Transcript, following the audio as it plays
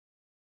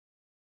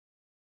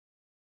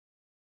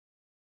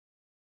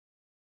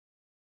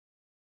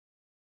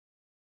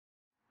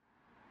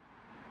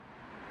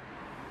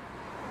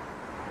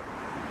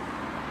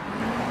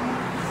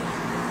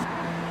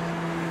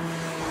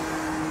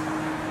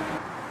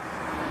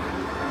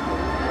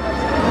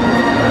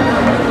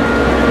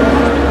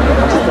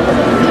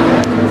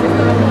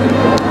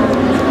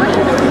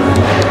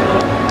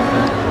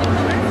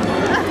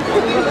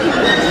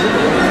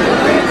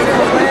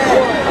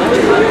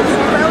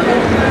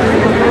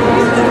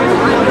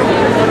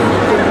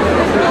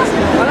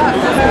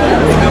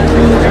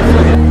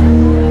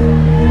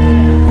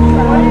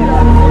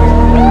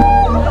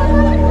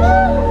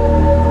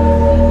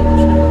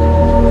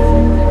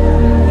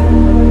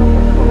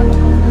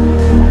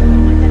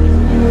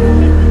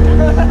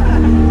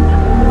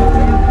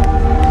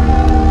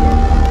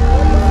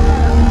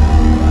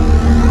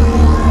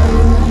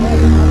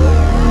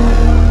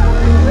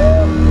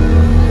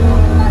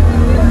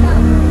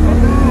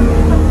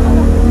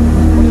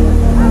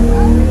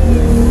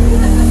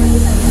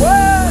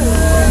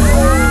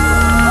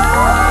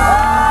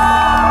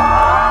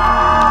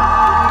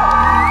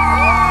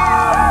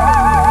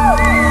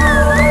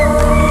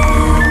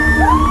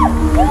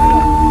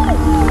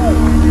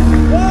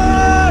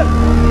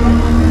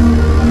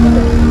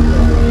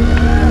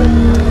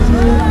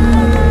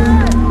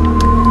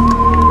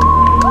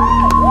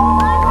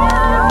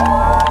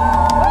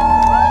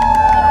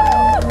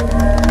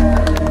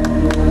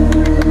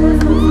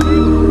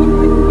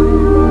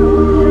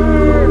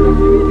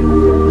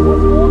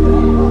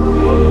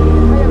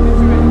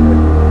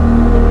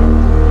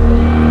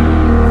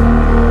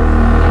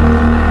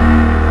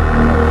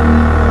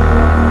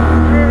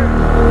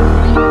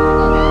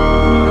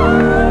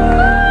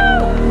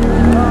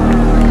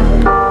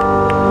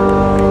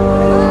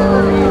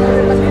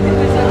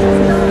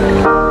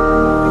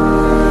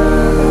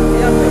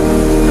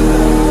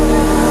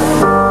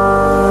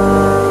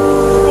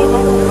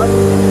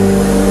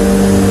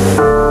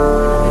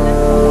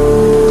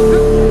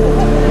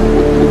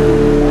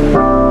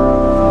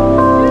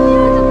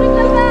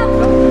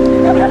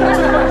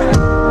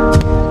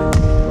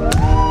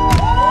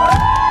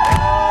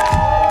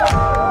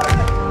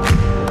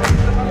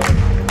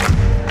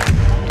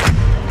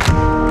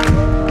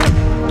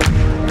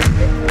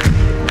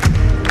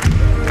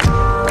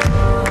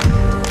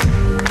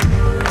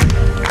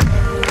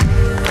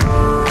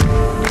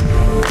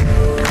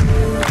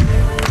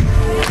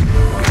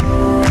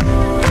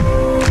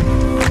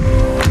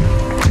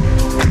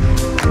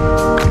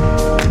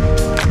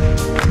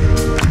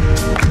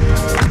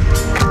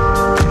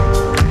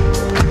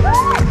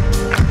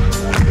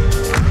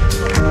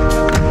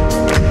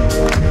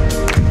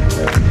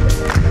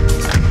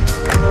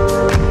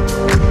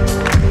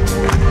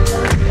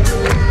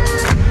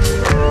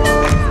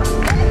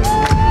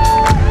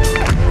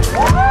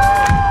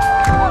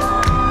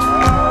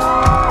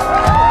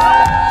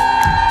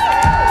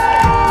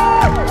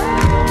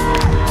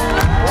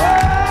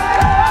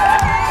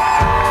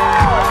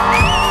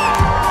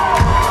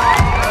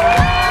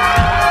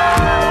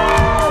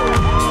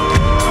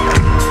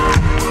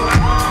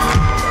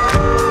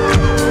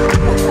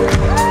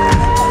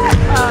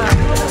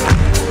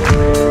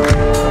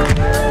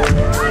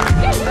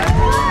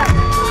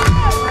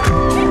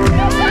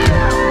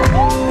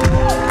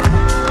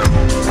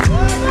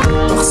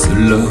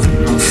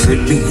l'homme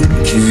féline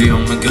qui vient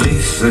me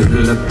griffer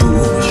la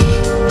bouche.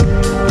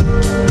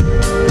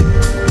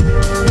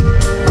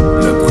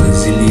 La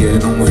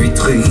brésilienne en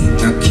vitrine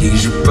à qui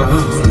je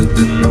parle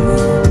de nous.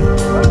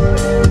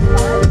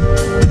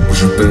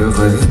 Je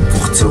paierai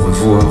pour te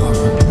revoir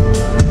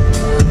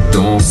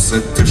dans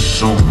cette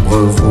chambre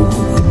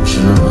rouge.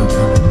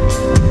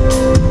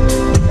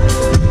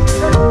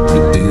 Le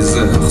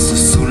désert se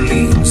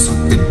souligne sous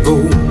tes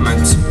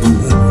pommettes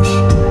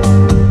bougent.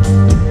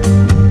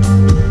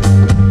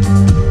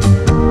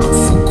 Un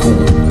faucon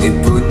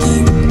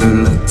éponyme de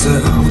la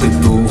terre des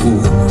peaux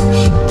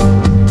rouges.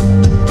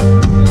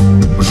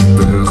 Je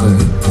paierai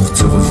pour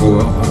te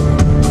revoir,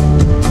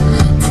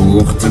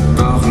 pour te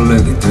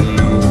parler de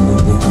nous.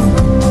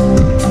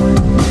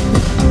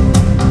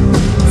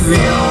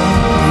 Viens.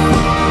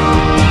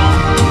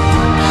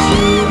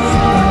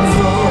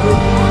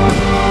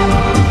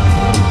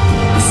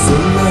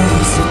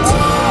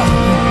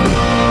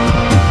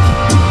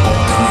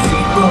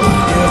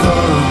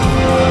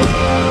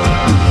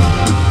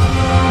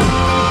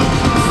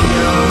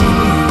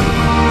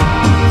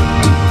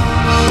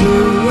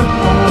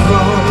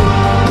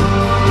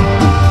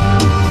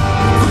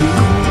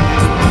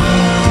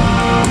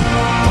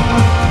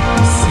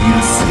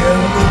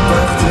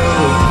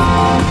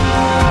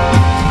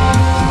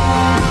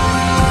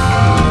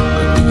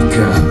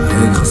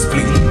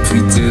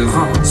 Puis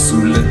terrain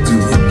sous la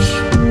douche.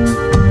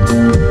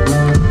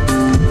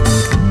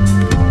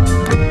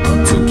 Un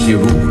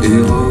Tokyo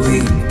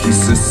héroïne qui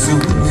se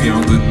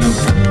souvient de nous.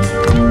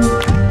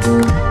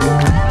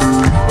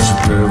 Je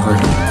paierai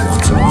pour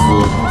te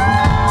revoir,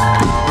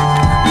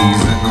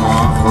 lisez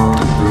noir,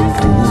 robe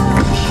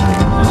rouge.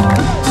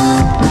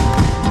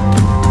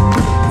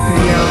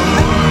 Viens,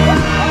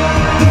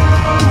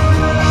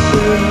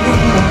 je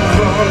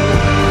m'envole.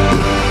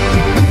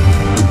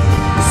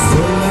 Le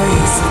soleil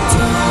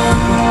s'éteint.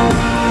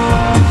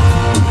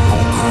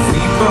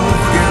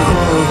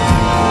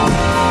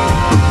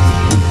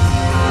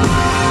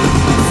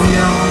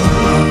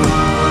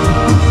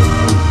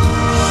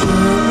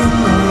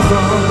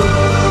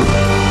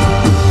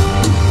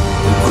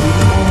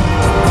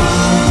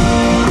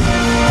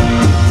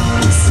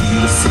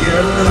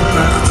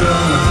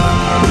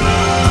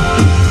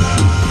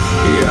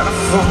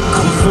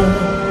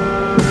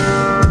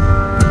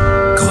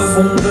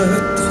 Crevons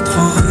d'être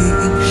trop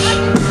riches,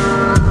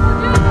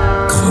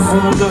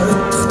 crevons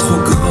d'être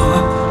trop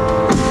gras,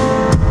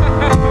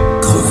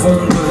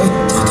 crevons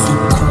d'être trop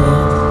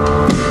cons,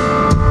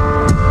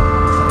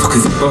 pour que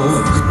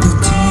Vogue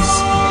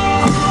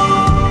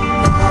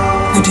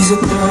nous disait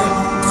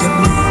d'être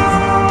aimés,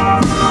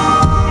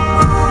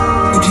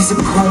 nous disait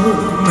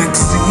qu'on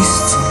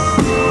existe,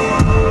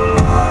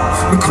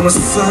 mais qu'on ne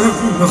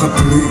s'aimera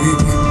plus.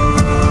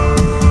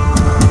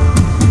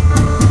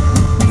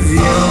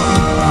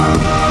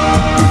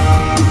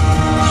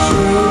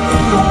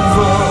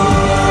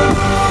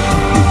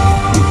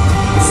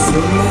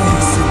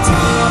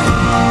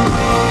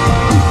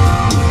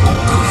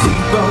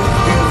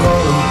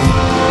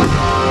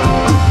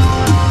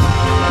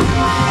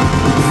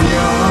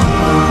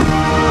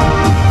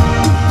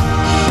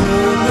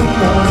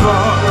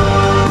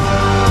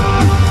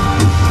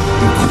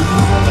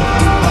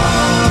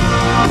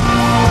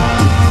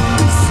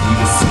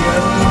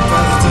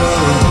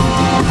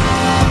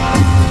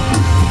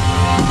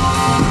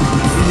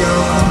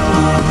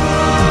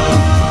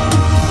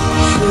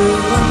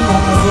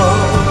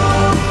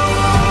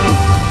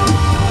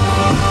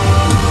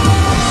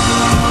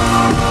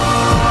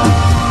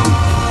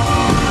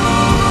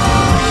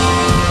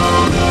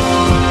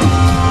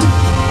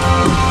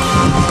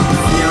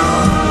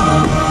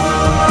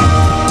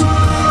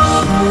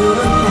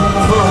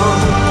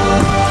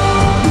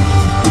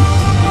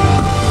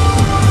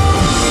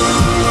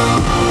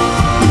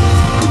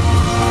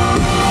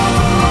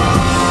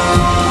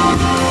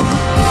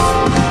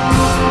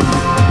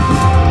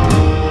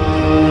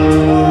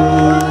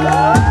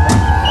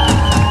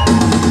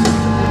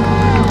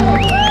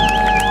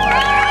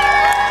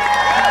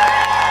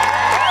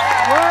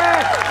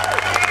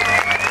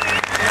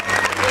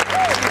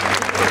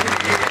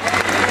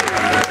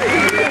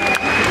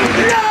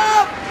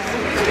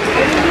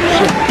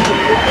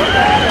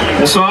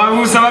 Bonsoir à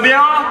vous, ça va bien?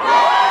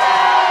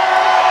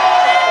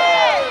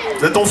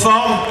 Vous êtes en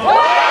forme?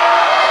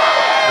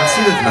 Merci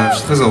d'être là, je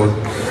suis très heureux.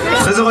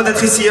 Très heureux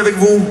d'être ici avec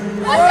vous.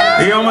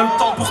 Et en même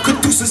temps, pour que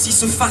tout ceci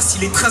se fasse,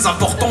 il est très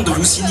important de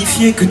vous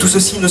signifier que tout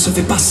ceci ne se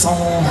fait pas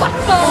sans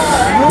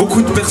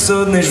beaucoup de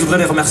personnes. Et je voudrais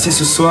les remercier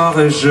ce soir.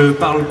 Et je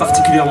parle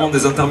particulièrement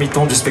des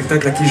intermittents du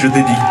spectacle à qui je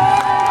dédie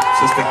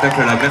ce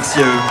spectacle-là. Merci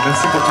à eux,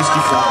 merci pour tout ce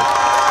qu'ils font.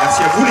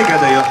 Merci à vous les gars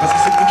d'ailleurs, parce que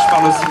c'est de vous que je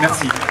parle aussi.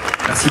 Merci.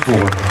 Merci pour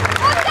eux.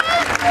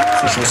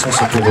 Ces chansons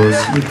sont pour eux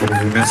aussi et pour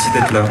vous. Merci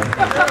d'être là,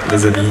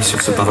 les amis,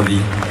 sur ce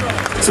parvis.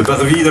 Ce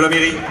parvis de la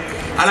mairie.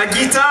 À la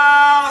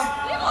guitare,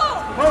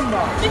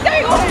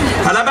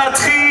 à la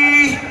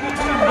batterie,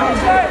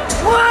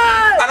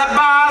 à la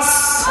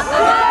basse.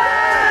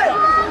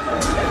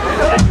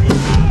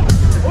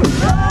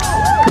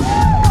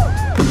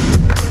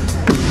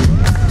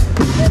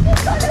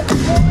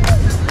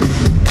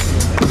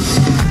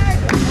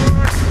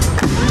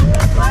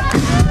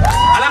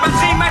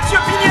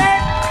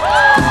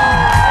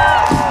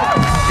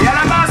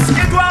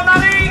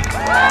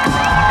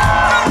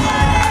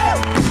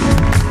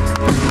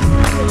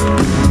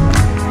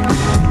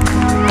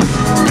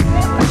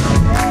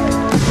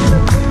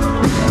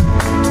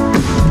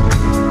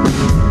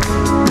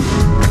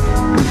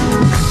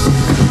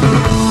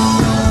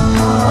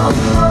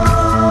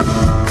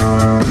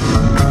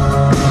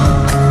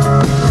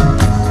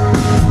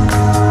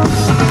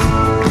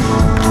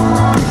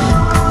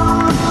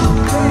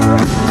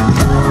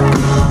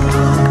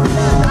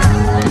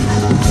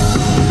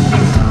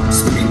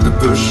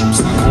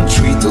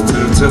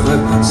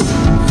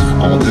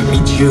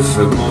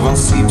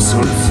 invincible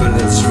sur les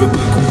falaises, je veux pas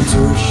qu'on me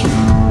touche.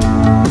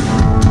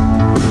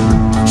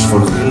 Je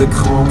volerai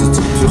l'écran de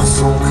ton pur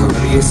sang,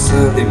 cavalier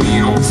seul et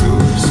mis en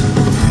touche.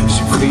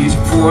 J'ai pris du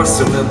poids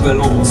sur la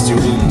balance du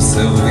room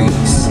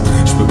service.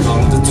 Je me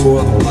parle de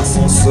toi dans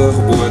l'ascenseur,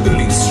 bois de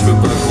lys, je veux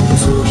pas qu'on me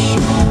touche.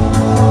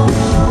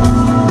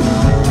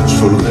 Je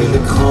volerai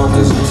l'écran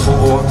des enfants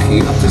rois qui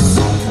à tes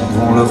sangs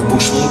prendront leur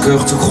bouche, mon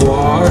cœur te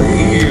croit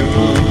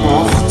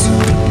morte.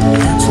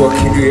 Toi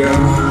qui lui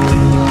as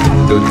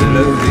donné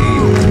la vie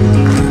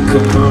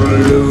comme un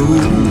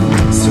loup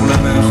sur la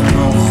mer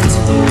morte,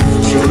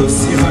 sur le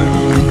sirène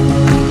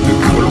de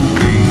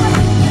Colombie,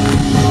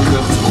 mon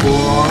cœur te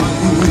croit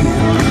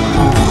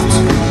morte.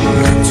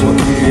 Toi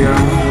qui lui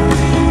as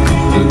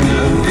donné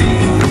la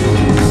vie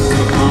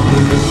comme un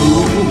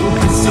loup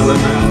sur la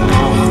mer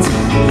morte,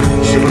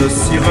 sur le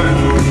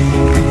sirène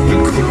de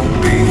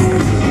Colombie.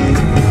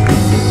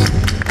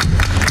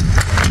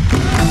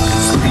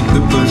 Sprint de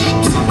poche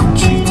en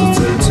 58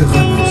 hôtel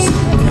terrasse.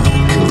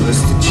 Que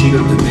reste-t-il de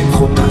mes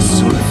promesses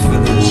sur la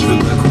fenêtre? Je veux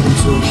pas qu'on me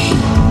touche.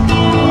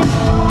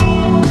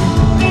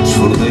 Je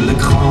volerai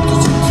l'écran de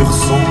ton pur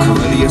sang,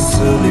 cavalier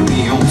seul et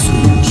mis en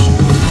touche.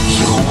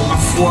 Je rends ma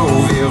foi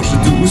aux vierges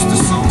douces de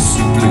sans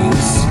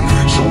supplice.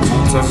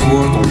 J'entends ta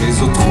voix dans les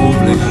eaux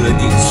troubles et à la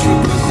nice. Je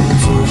veux pas qu'on me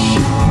touche.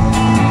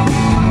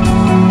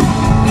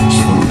 Je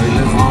volerai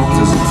les reins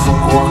des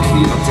enfants rois qui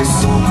à tes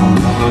sangs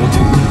pendant leur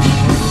douche.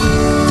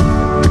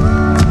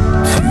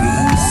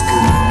 Puisque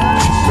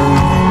tu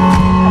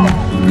pars,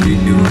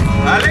 oublie-nous.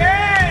 Allez!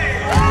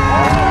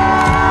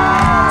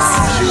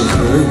 Si je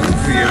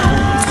reviens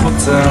trop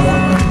tard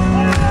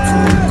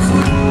pour le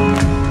coup,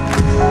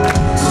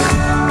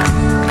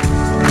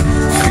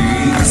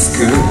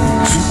 puisque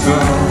tu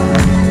pars,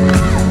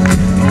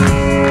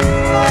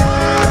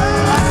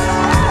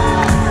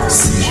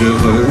 si je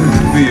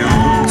reviens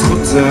trop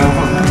tard,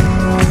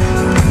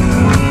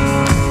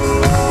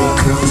 mon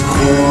cœur te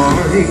croit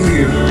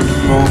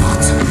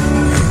morte.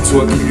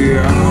 Toi qui lui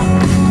as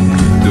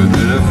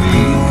donné la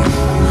vie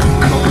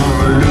comme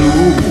un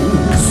loup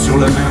sur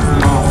la mer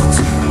morte,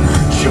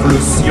 sur le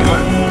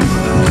sirène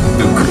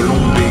de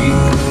Colombie,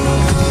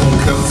 mon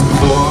cœur te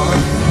croit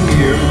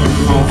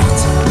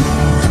morte.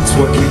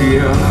 Toi qui lui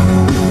as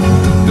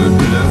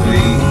donné la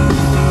vie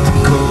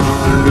comme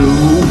un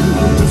loup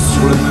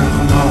sur la mer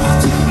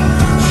morte,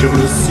 sur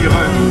le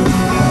sirène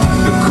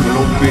de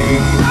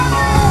Colombie.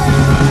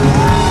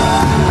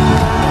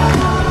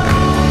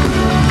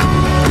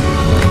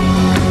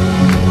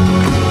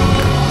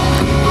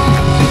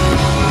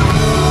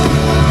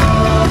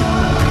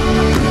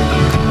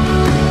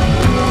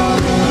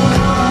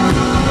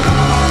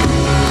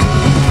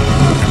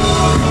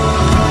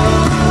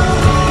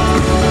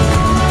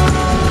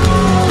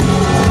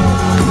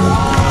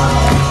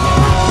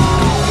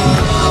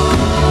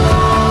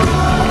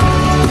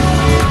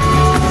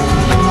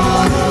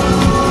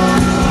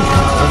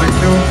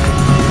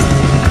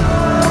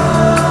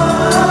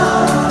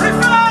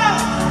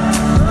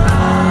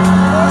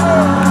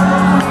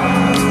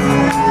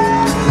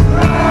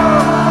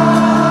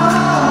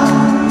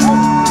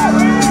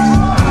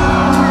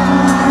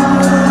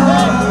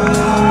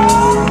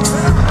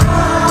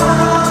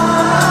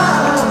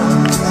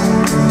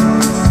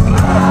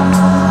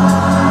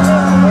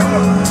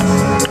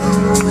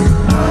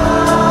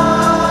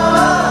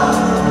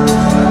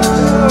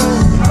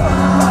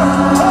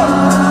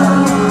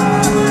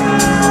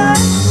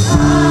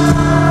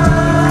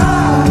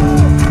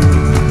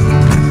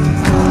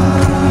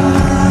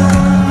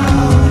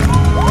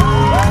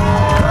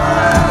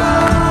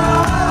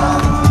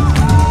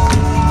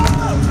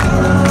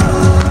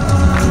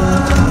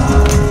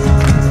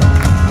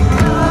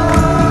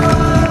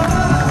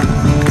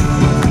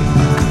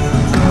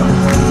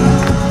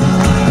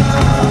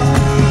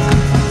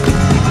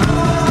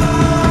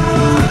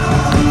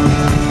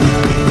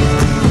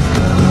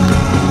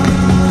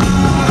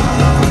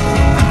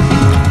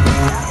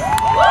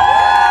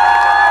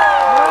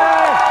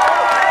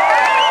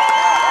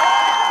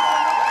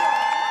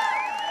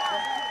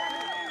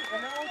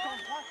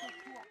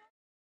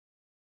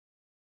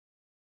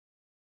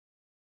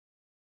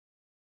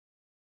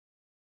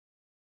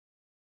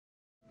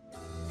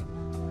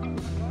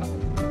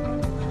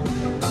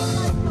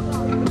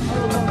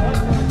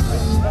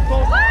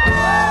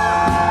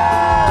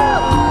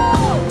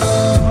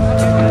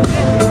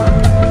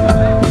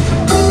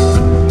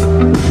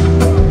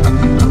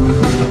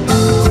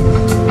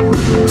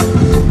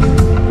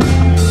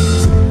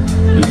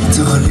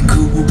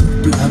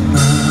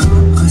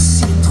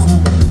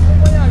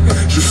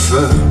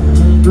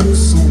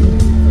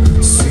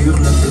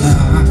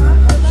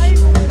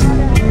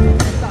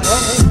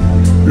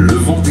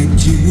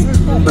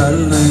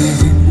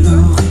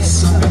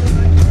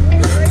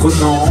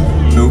 prenant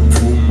nos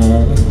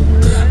poumons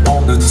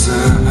en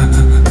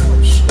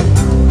otage.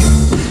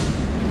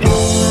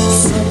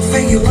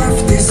 Something you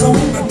left is on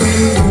my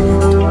bed.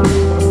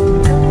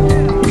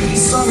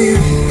 Piece of your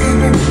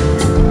head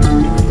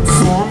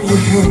from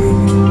your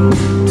head.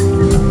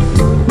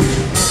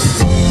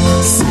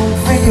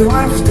 Something you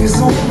left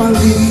is on my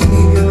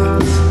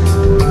lips.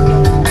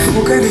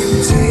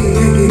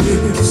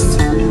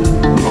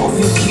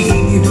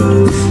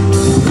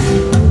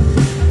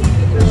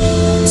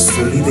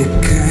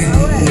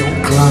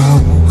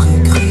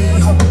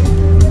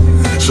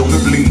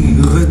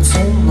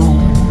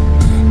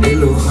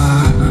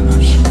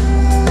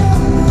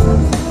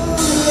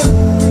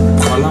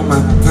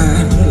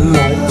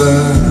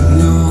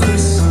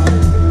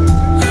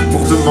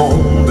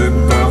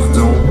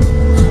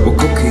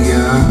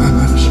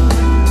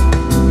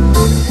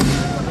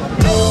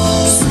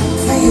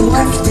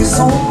 left is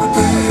on my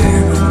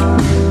bed.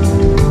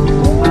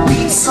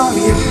 Beats of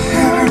your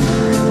hair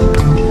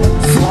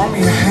from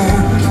your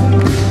head.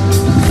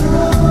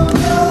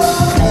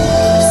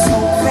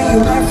 Something you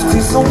left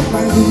is on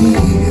my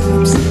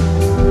lips.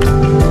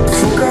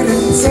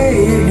 Forgotten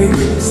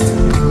taste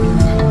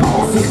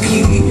of your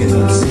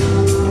kiss.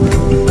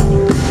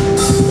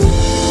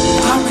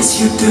 I miss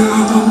your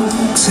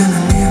dogs and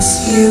I miss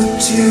you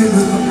too.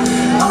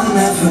 I'll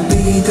never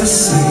be the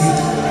same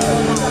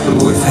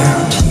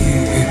without you.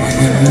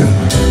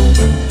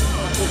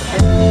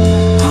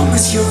 I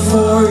miss your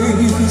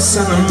voice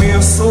and I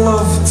miss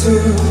love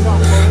too.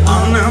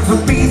 I'll never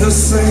be the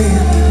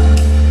same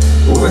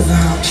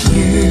without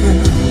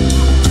you.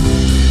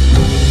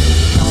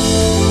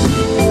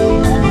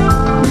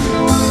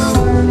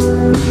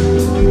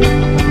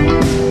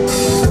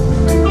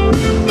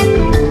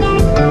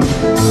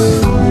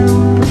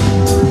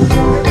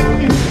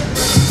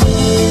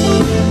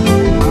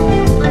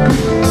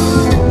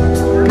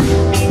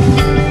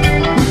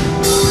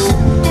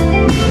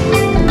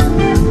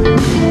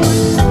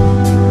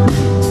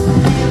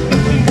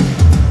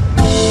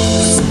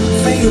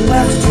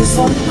 Left is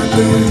on my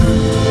bed.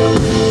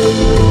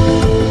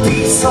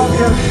 Piece of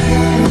your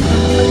hair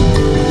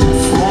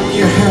from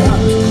your head.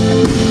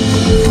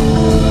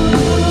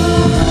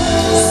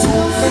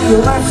 Something you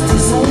left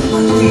is on my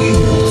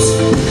lips.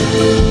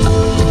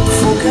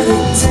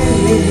 Forgotten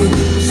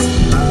taste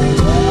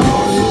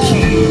of your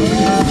kiss.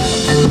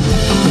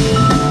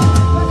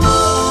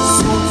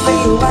 Something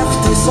you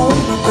left is on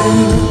my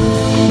bed.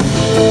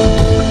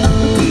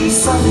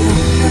 Piece of your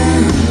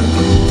hair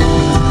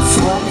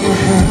from your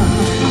head.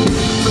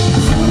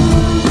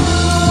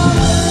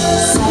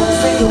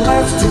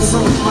 Left is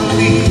on my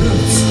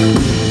lips.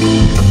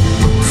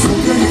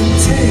 Forgetting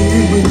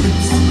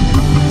taste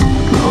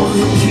of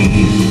the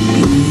kiss.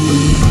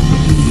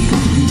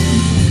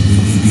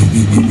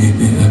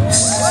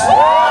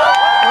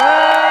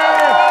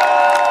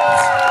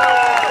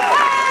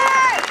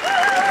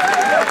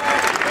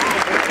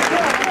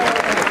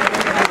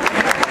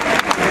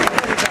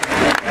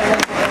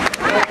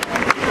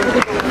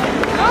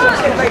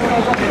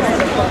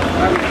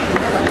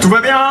 Tout va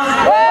bien?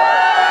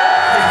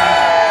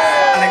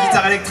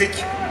 Électrique.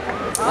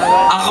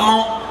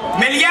 Armand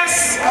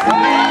Méliès.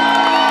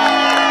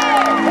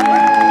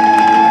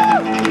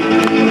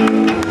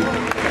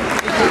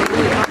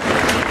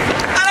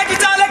 À la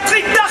guitare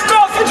électrique, Darko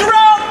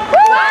Futural.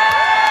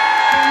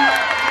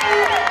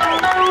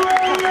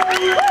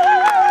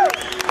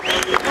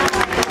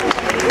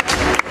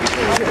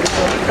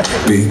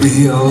 Baby,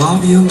 I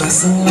love you less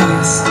and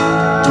less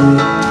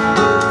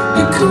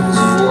because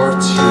of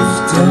what you've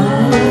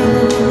done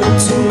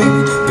to me.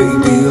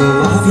 Baby, I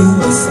love you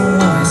less and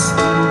less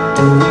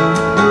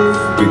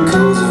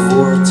because of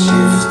what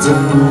you've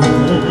done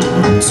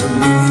to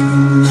me.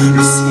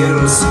 Le ciel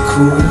se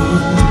coule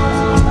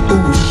au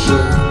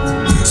chaud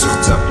sur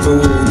ta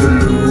peau de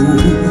loup.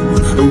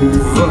 Où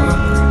va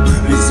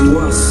les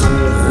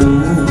oiseaux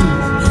roux?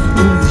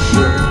 Où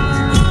je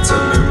ta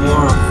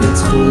mémoire fait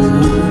trop.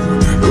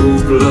 Au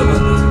bleu,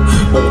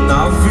 on a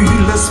vu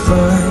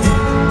l'Espagne,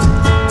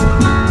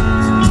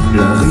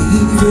 la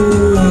rive et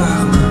les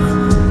larmes.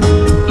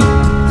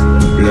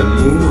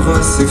 L'amour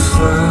a ses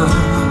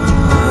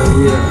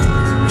failles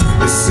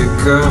et ses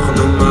cœurs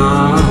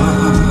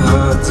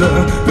nomades.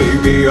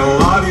 Baby, I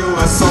love you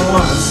less and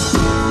less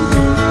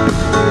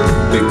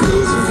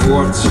because of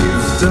what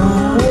you've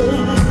done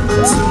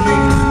to me.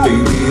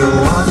 Baby, I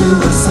love you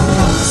less and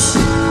less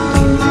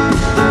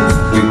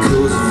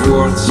because of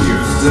what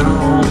you've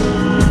done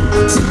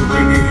to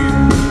me.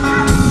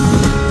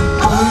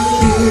 I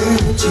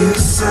need you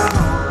so,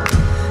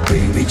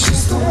 baby,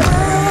 just don't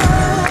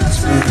let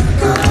me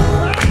go.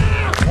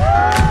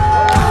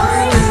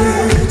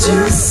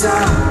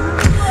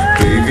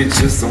 Baby,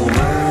 just don't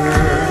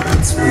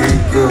let me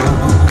go.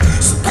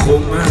 Se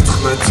promettre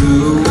ma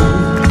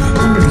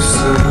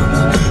douce,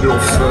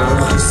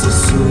 l'enfer se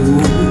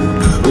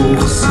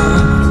source,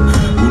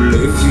 où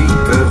les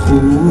vipères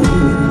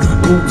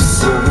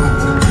roussent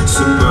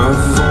se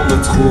meuvent en me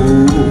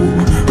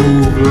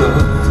trouble.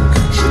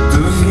 Je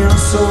deviens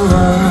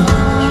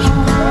sauvage,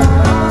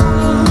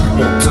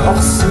 mon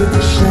torse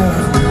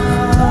déchaîne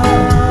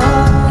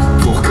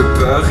pour que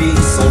Paris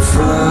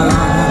s'enflamme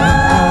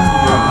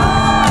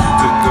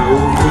de nos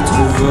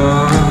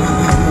retrouvailles.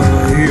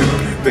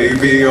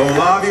 Baby, I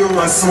love you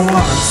less and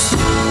less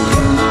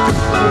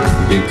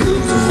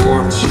because of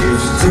what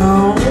you've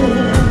done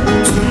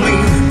to me.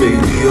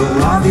 Baby, I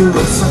love you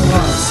less and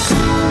less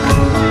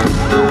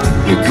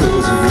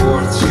because of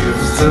what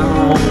you've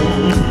done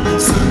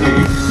to me.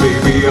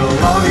 Baby, I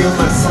love you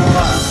less and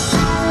less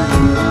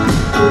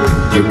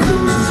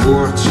because of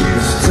what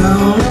you've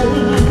done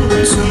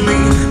to me.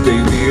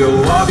 Baby, I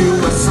love you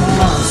less and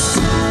less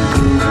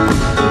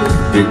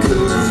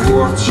because of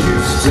what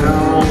you've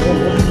done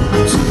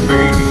to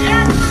me.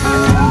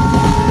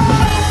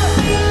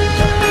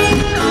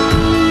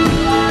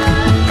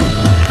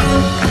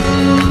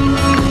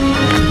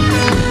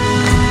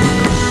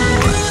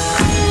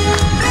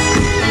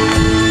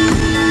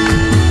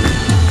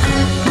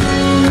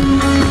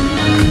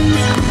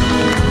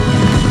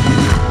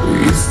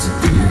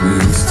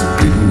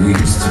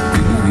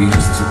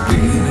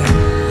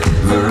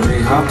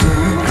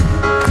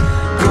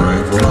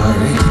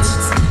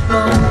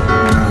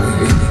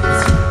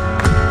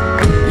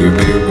 You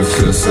made me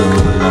feel so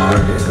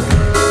alive.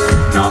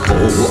 Now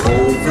all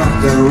that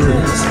there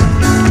is,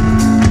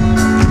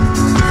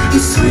 the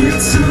sweet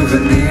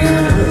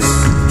souvenirs.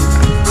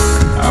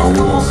 I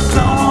walk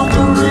down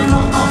the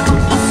river, I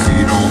put my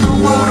feet on the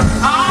water.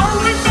 I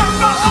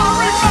remember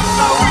we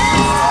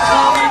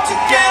were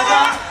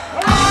together.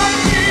 I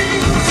need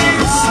you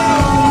so,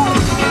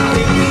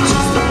 baby,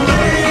 just the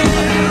way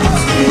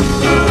we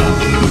love.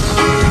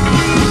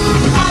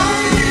 I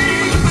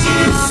need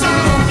you so,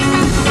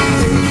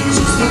 baby,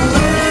 just the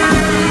way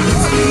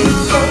we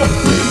love.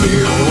 Baby,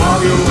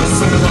 while you were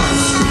so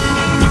lost.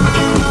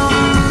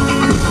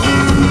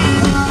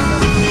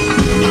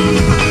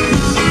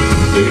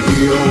 Baby,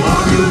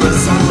 while you were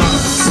so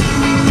lost.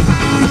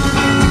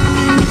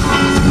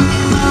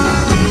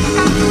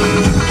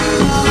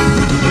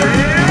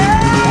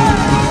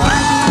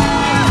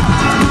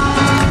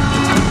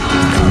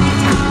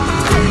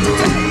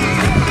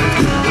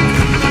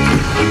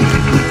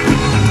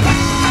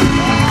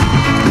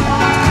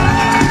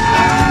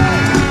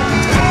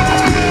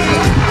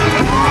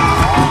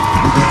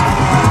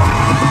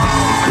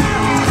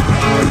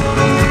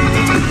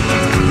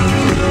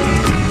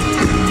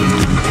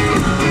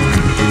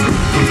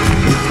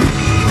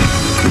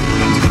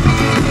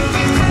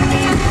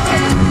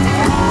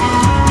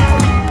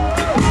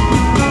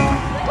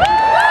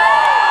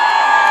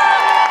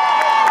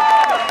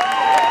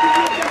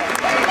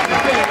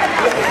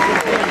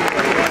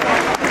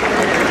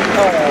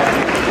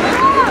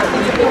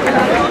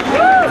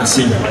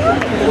 Merci.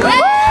 On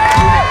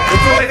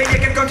peut réveiller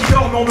quelqu'un qui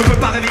dort, mais on ne peut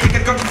pas réveiller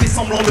quelqu'un qui fait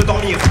semblant de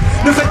dormir.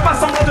 Ne faites pas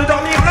semblant de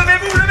dormir,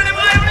 levez-vous, levez les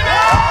bras,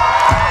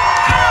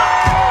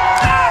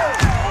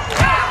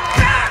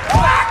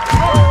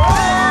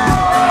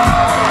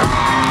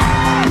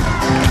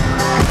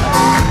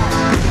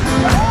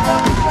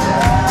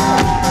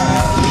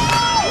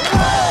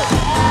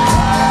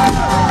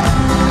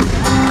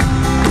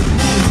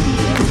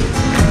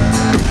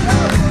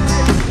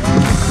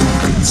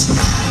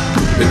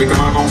 bébé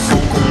comme un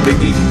enfant qu'on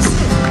déguise.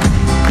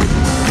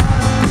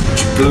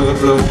 Tu pleures,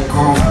 pleures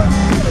encore.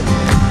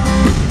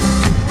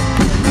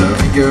 La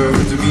rigueur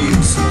de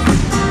mise.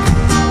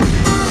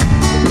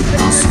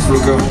 Un souffle au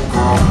cœur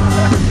encore.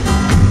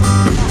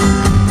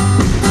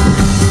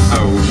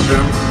 Oh,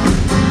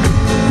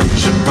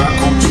 j'aime pas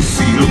quand tu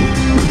files.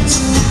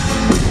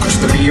 Que je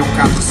t'habille en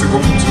 4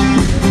 secondes.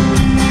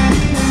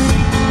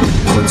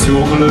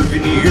 Retourne le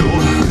vinyle.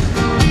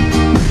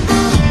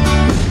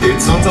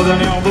 Éteins ta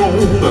dernière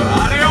blonde.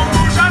 Allez, on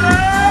bouge,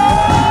 allez!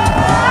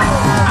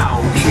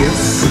 I'll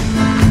kiss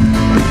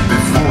me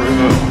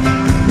forever.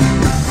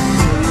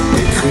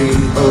 Écrit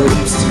au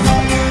lipstick.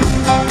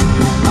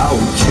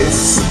 I'll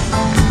kiss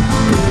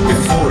me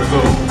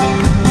forever.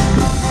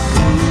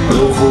 Au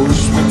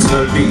rouge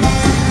métallique.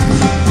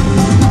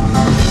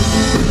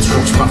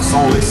 Toujours je pars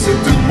sans laisser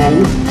de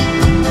mots.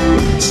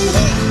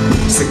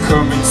 C'est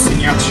comme une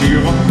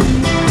signature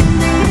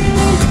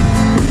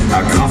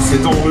agrafée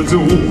dans le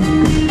dos.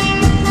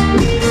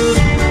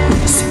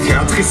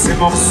 Cicatrices et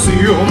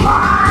morsures. Ah,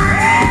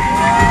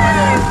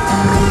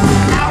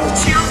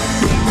 tiens,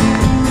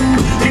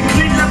 les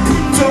clés de la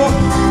Punto.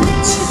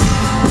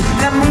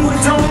 L'amour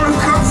est dans le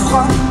coffre.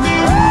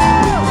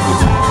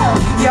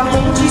 Il y a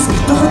mon disque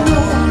de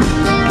Renault.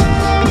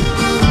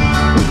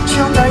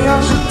 Tiens,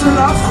 d'ailleurs, je te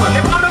l'offre.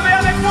 Les bras levés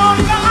avec moi, on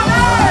y va.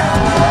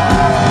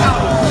 Oh,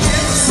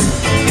 yes,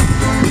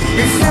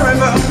 et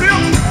forever.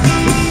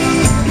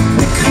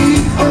 Écrit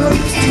au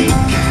lipstick.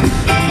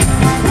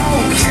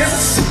 Oh, yes.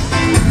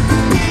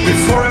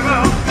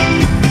 Forever,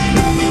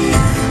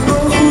 au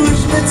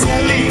rouge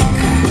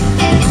métallique.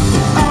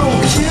 Oh,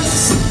 kiss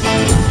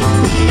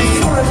me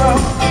forever.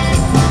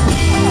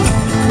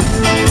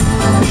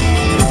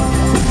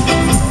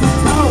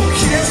 Oh,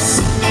 kiss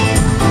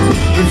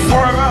me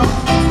forever.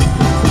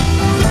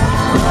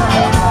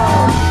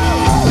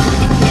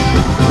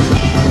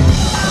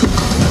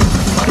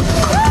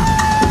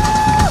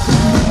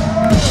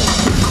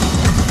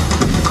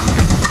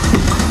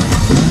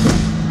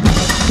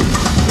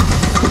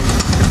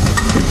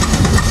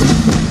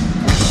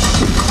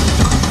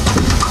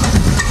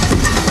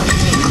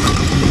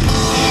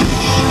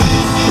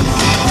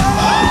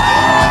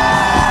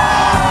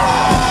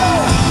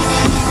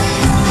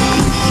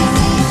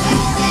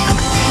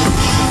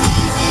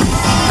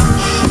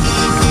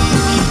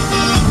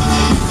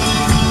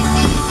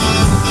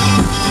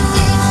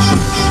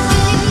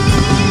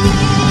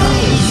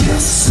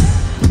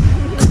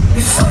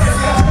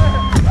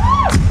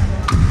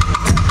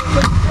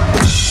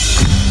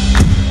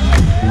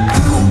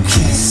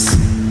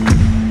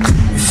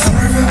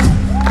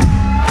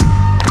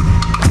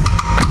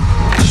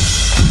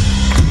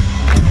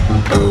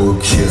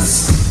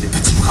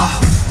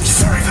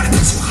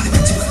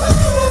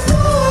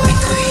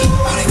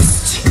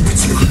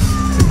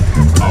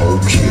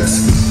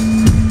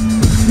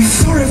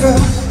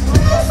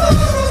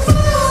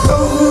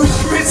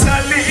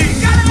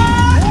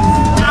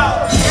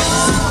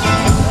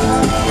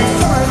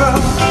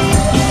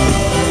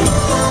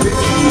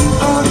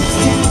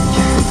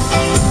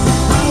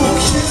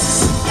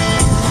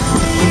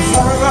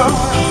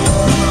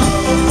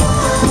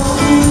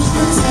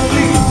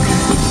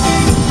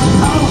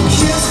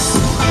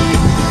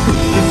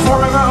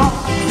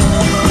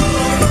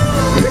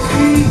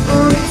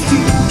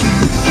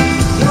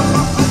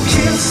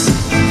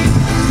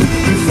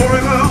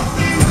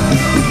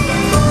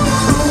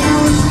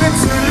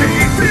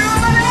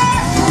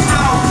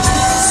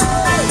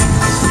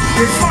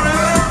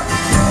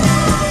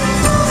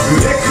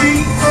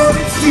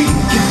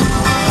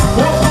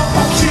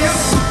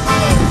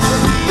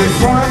 Mais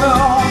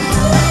vraiment,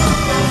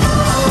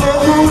 le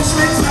rouge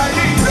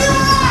métallique,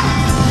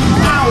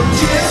 out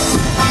yes.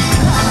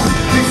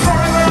 Mais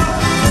vraiment,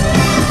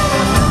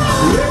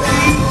 le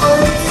qui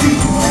aussi,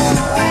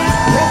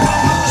 out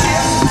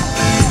yes.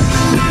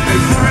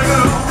 Mais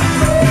vraiment,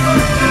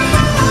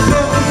 le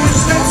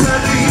rouge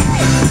métallique,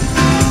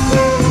 oh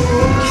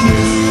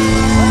yes.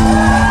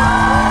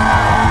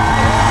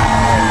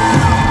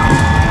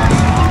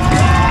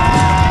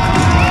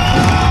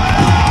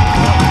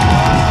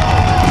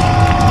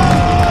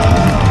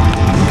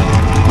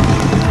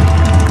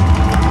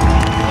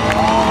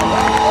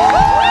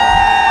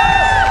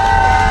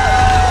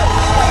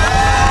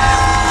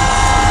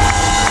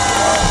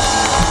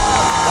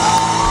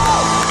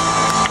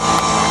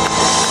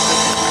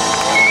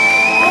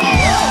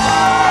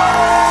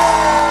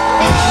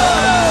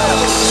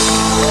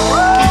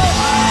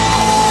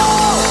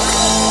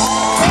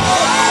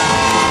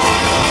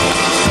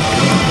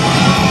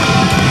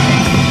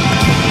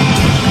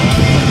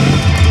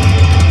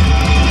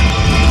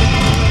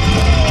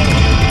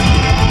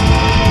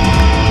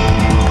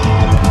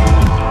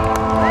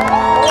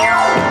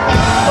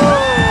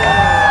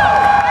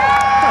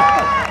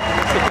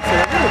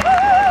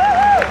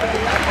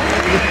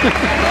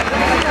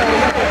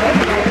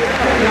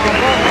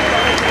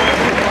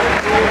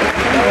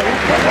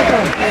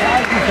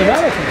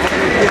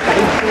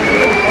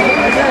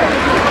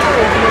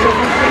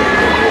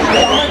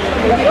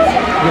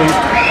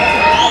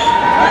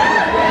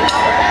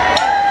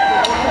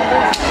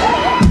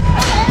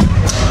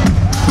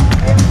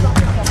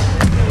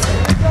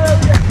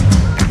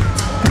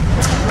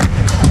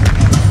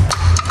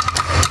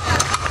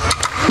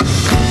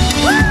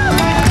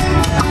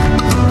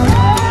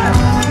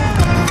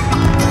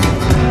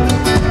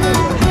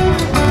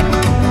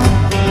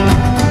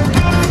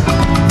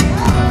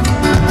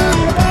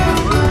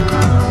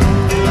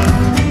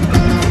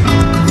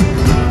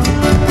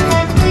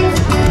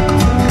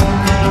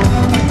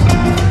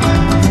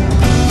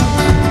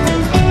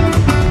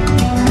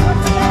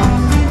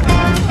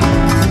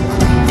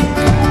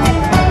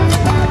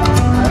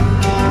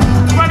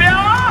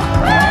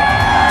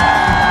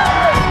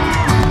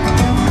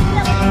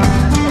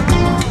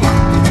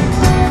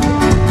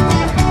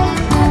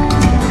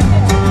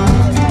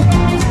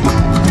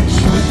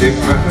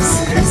 Dépasse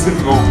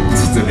aisément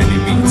toutes les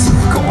limites.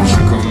 Quand je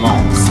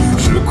commence,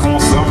 je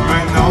consomme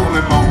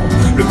énormément.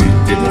 Le but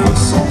est de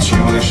ressentir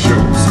les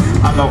choses.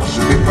 Alors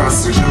je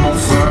dépasse et je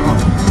m'enferme.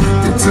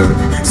 Des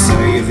thugs, ça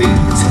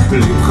irrite les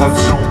braves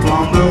gens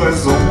pleins de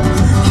raisons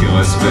qui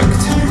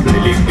respectent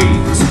les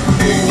limites.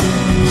 Et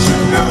je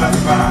ne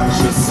rêve pas,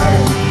 je sais.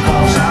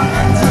 Quand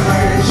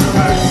j'arrêterai, je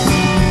vais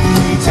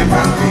quitter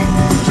Paris.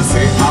 Je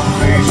sais,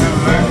 après je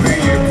vais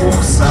payer pour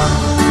ça.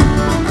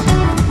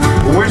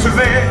 Oui, je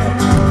vais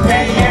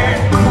payer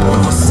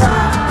pour ça.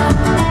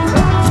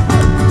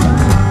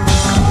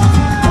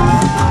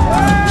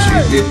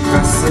 J'ai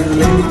dépassé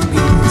les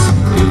limites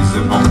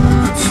aisément,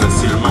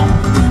 facilement.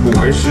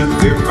 Ouais, je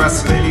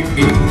dépasse les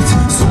limites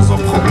sans un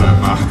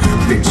problème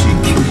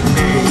athlétique.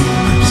 Et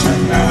je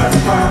n'arrête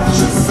pas,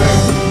 je sais.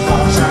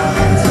 Quand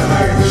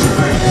j'arrêterai, je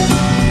vais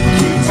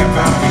quitter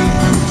Paris.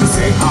 Je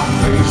sais,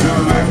 après je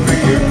vais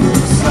payer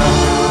pour ça.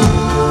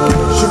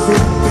 Je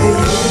vais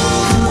payer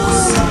pour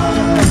ça.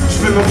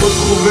 Je vais me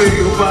retrouver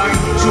au bail,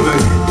 je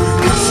vais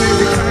casser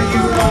des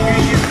cailloux dans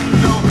les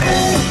non,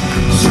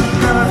 je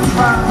n'arrête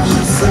pas,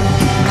 je sais.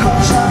 Quand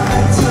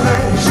j'arrêterai,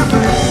 je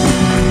vais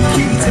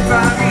quitter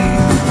Paris.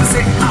 Je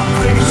sais,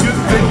 après je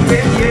vais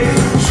payer.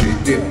 J'ai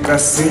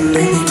dépassé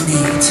les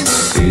limites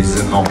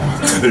aisément,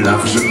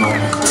 largement.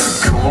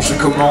 Quand je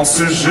commence,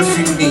 je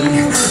finis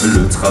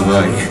le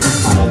travail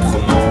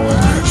proprement.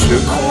 Je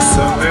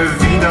consomme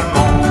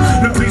évidemment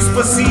le plus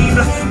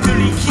possible de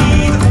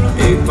liquide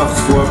et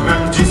parfois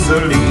même du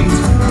solide,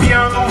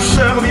 bien en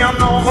chair, bien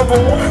en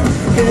rebond.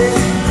 Et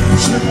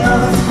je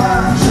n'arrête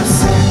pas, je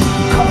sais.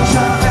 Quand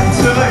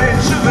j'arrêterai,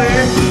 je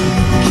vais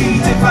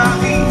quitter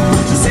Paris.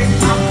 Je sais,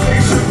 après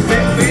je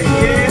vais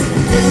payer.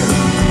 Et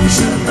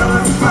je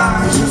n'arrête pas,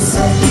 je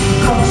sais.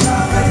 Quand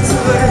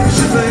j'arrêterai,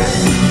 je vais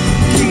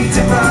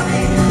quitter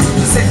Paris.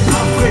 Je sais,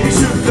 après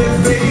je vais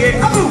payer.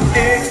 Ah vous.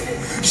 Et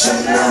je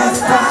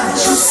n'arrête pas,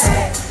 je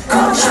sais.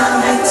 Quand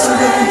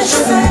j'arrêterai, je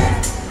vais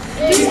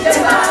quitter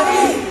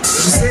Paris.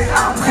 Je sais,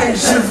 après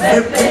je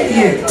vais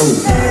payer. Oh.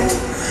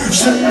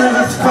 Je ne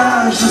rêve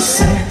pas, je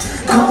sais.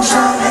 Quand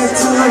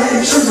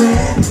j'arrêterai, je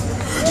vais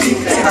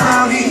quitter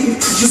Paris.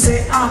 Je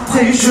sais,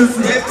 après je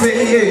vais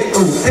payer. Oh.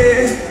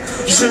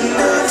 Je ne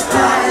rêve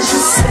pas, je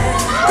sais.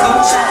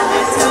 Quand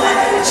j'arrêterai,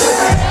 je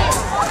vais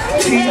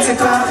quitter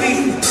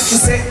Paris. Je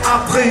sais,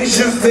 après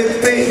je vais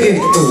payer.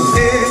 Oh.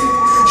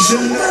 Je ne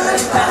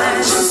rêve pas,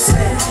 je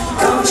sais.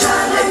 Quand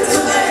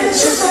j'arrêterai,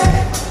 je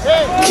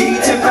vais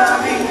quitter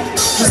Paris.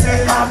 Je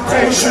sais,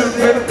 après je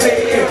vais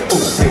payer. Oh.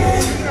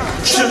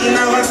 Je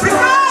ne rêve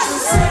pas, je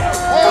sais.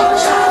 Quand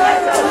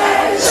j'arrêterai,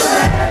 je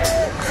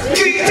vais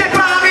quitter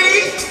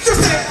Paris. Je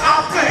sais,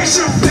 après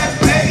je vais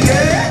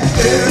payer.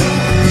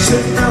 Je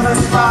ne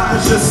rêve pas,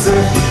 je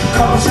sais.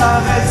 Quand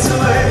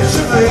j'arrêterai,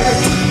 je vais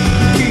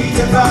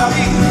quitter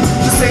Paris.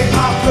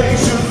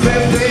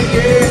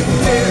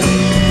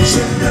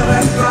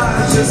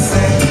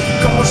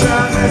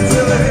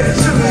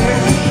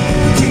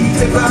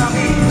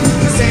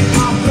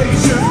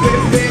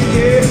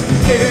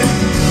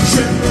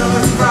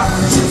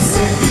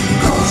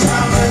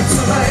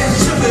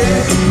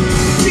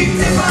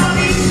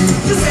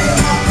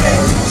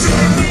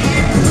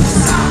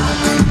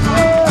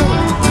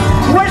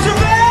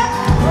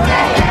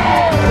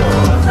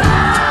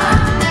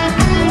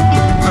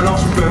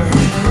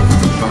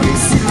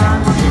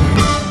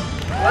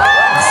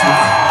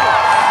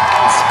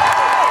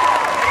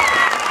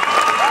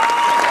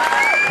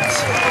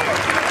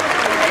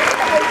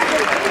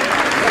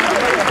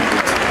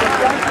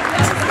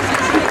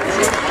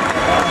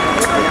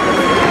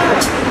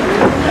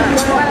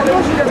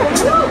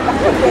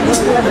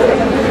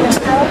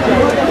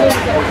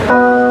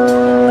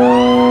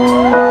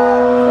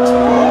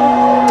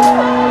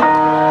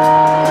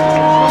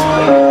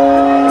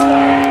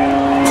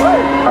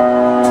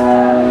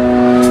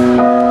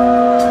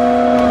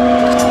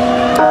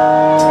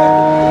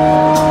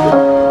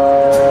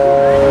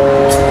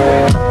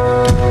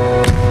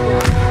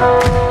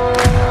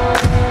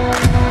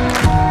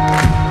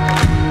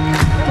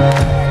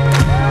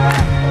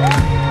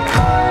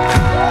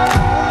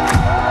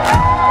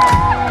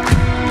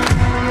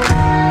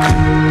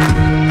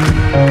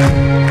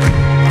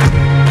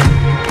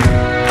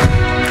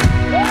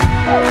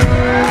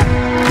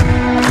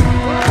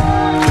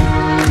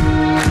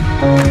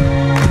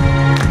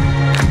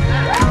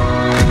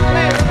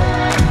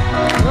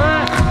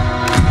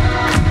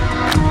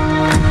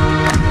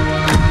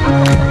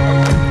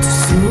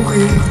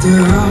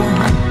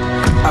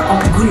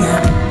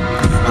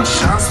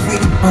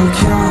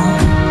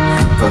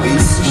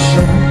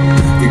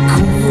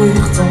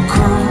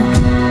 encore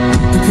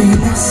depuis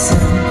la scène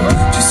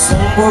du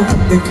sombre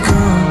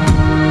décor.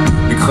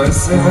 Les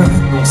creuses,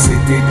 non,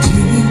 c'était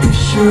dit des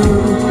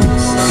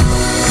choses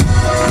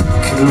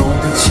que l'on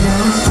ne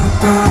tient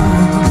pas.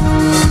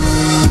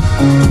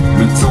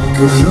 Le temps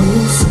que l'on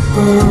se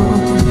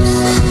pose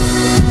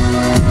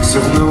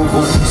sur nos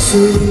ronds,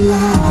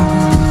 celui-là.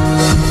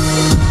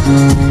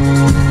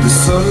 Le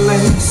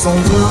soleil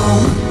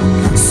s'endort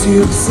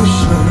sur ce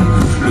chemin,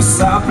 le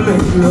sable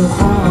et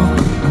l'aurore,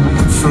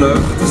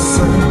 fleur de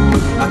sel.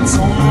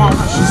 Attends-moi,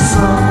 je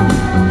sors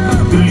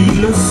de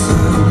l'île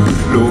seule,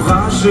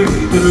 l'orage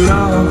et de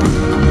l'or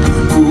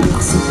pour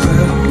se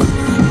perdre.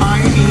 I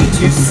need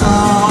you so,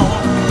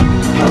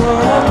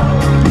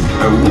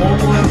 I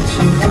won't let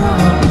you go.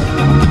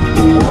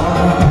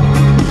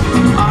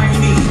 I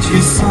need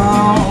you so,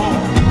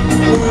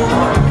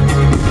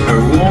 I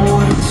won't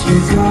let you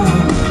go.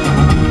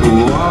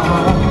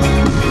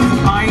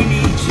 I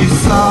need you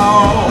so,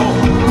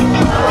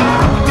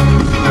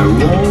 I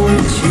won't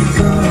let you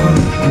go.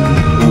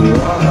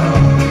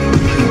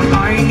 I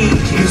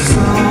need you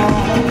so,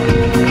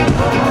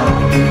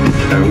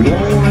 I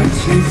won't let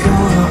you go.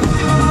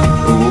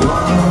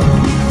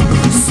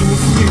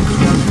 Souffrir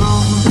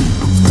d'abord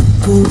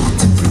pour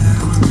te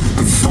plaire,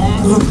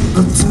 défendre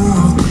nos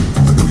torts,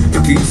 et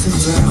puis se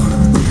taire.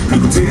 Le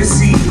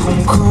désir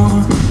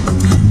encore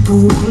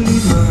pour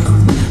l'hiver,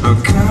 un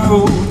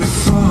chaos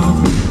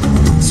d'efforts.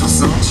 Sur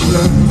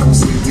Saint-Hilaire, on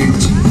s'était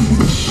dit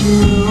des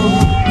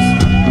choses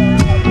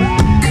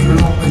que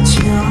l'on ne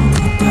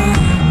tiendra pas.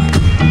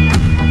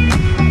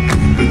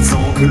 Le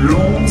temps que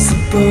l'on se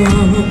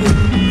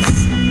pose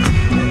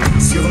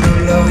sur nos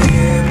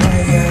lauriers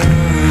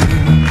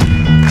maillards,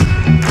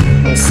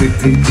 on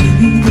s'était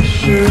dit des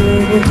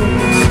choses.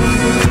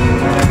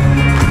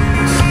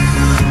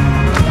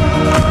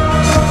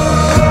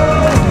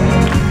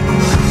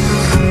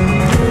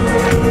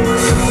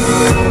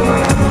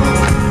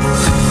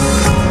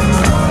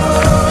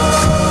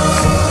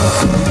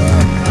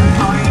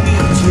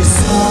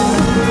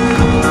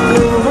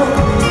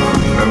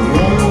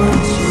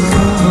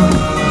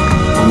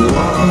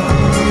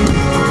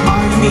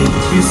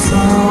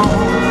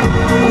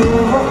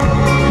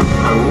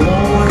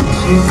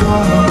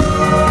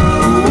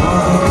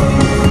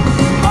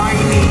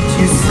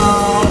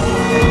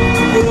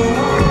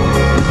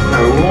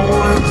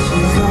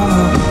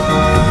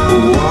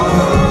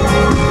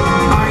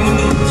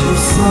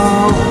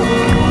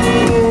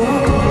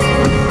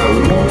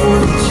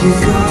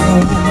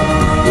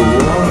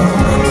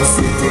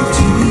 C'était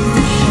dit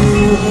des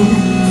choses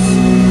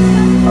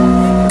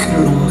que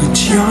l'on ne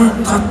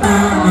tiendra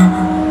pas.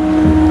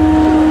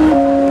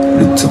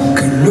 Le temps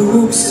que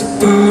l'eau se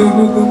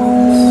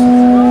pose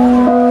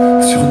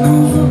sur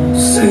nos ronds,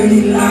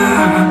 celui-là.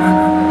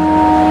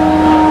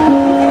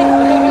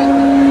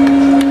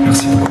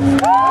 Merci beaucoup.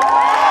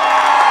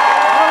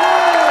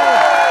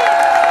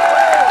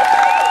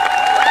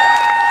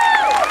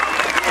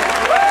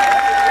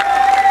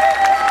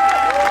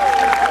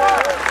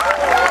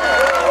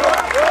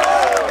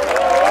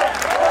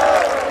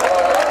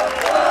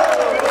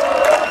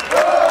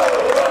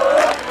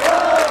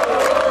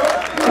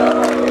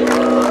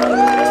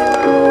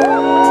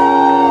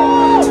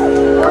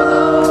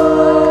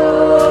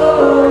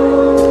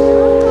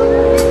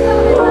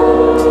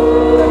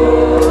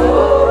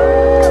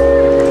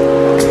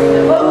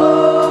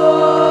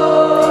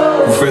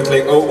 Vous faites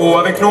les oh-oh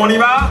avec nous, on y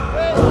va?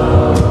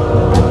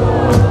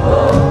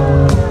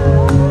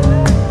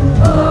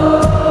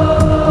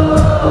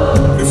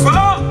 Plus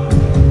fort!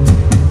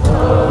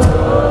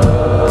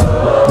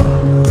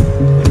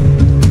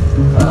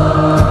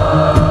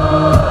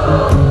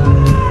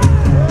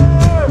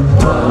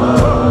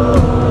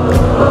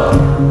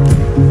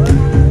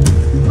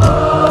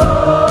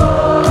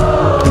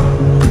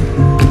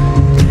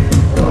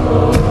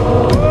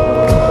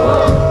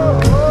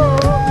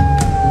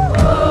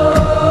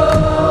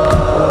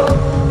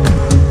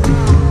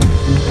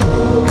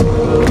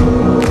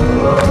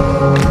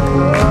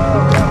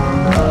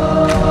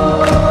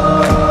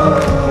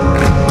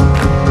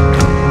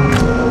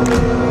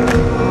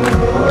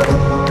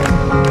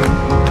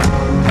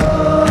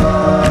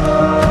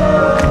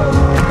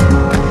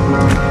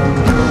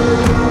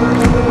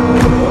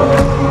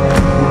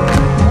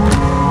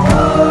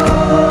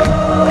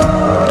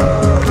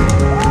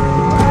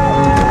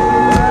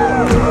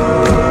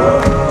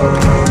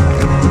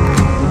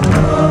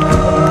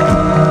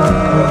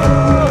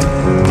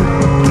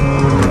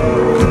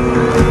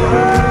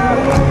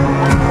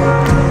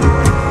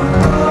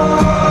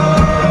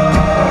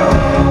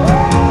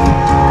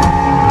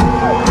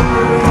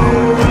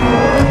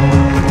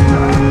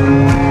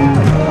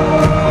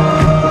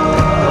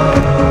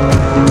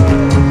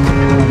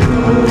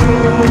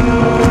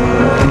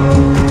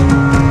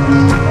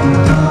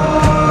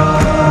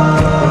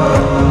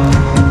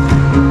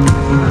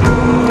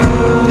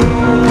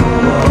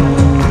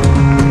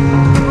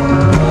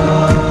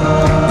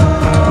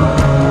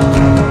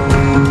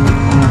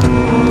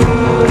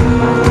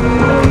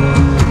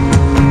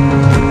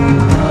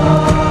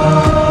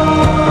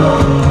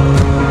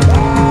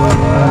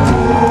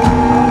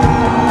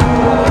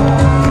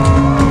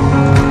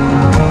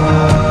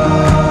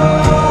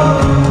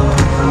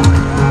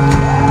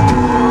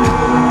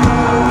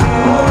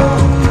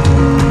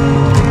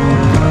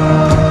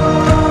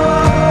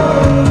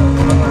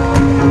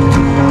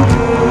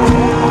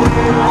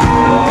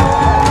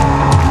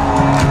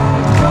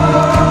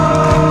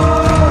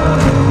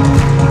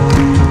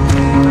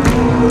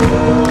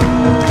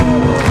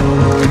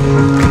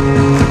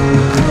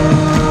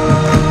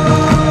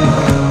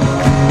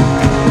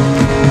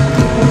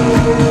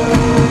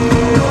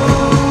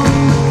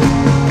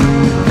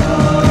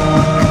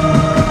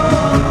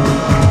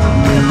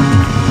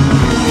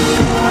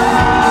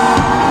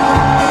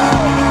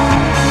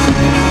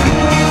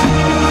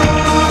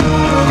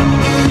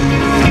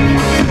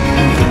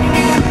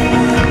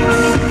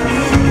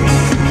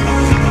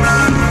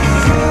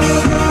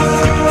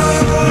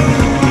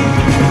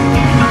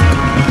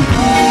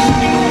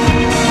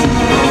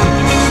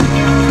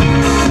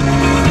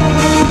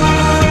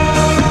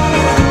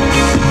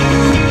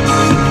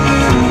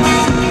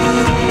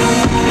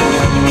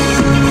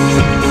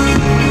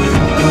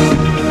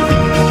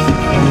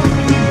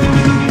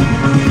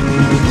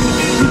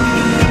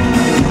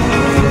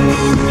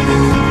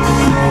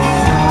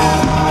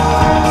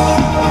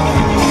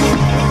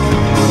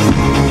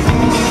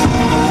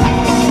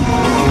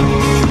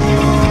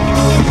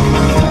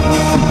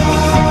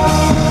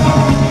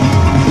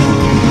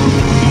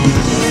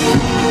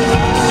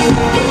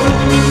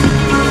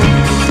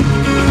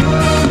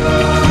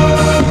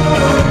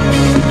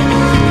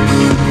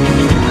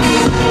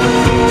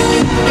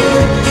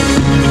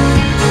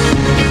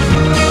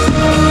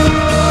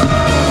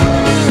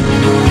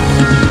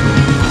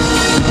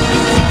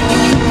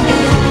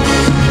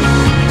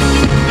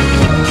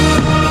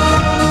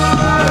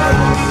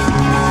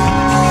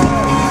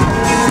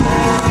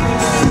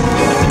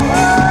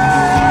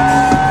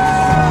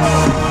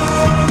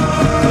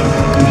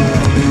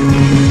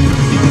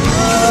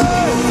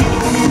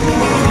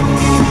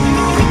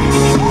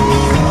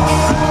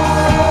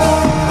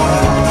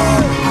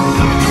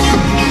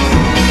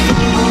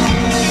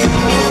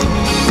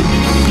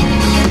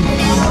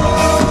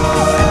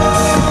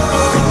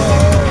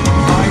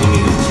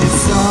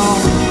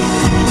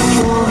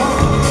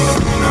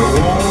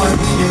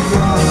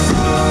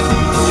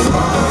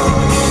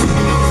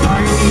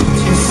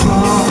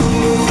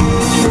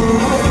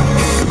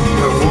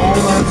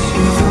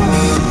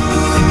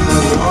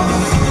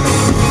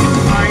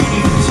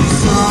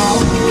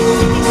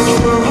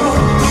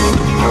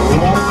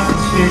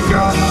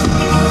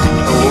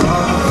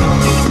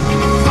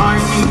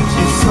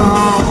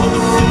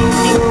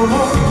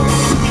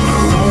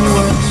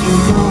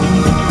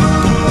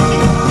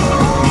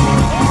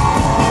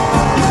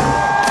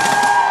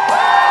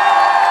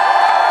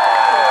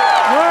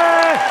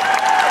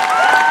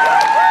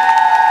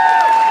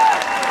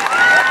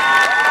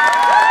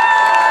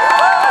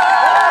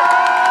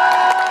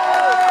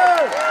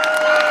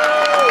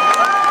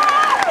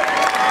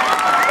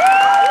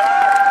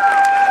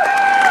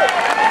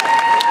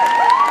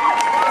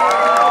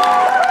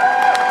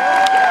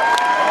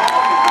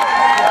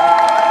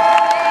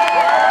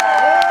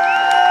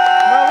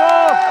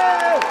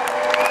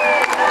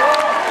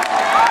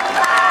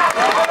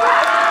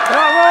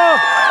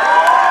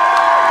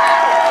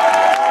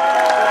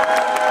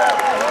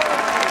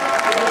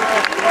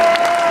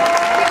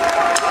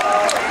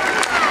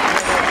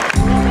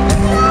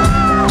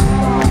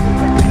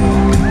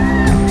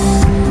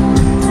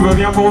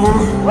 bien pour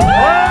vous?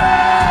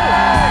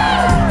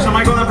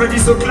 J'aimerais qu'on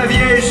applaudisse au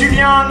clavier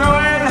Julien,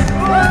 Noël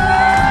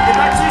et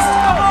Baptiste.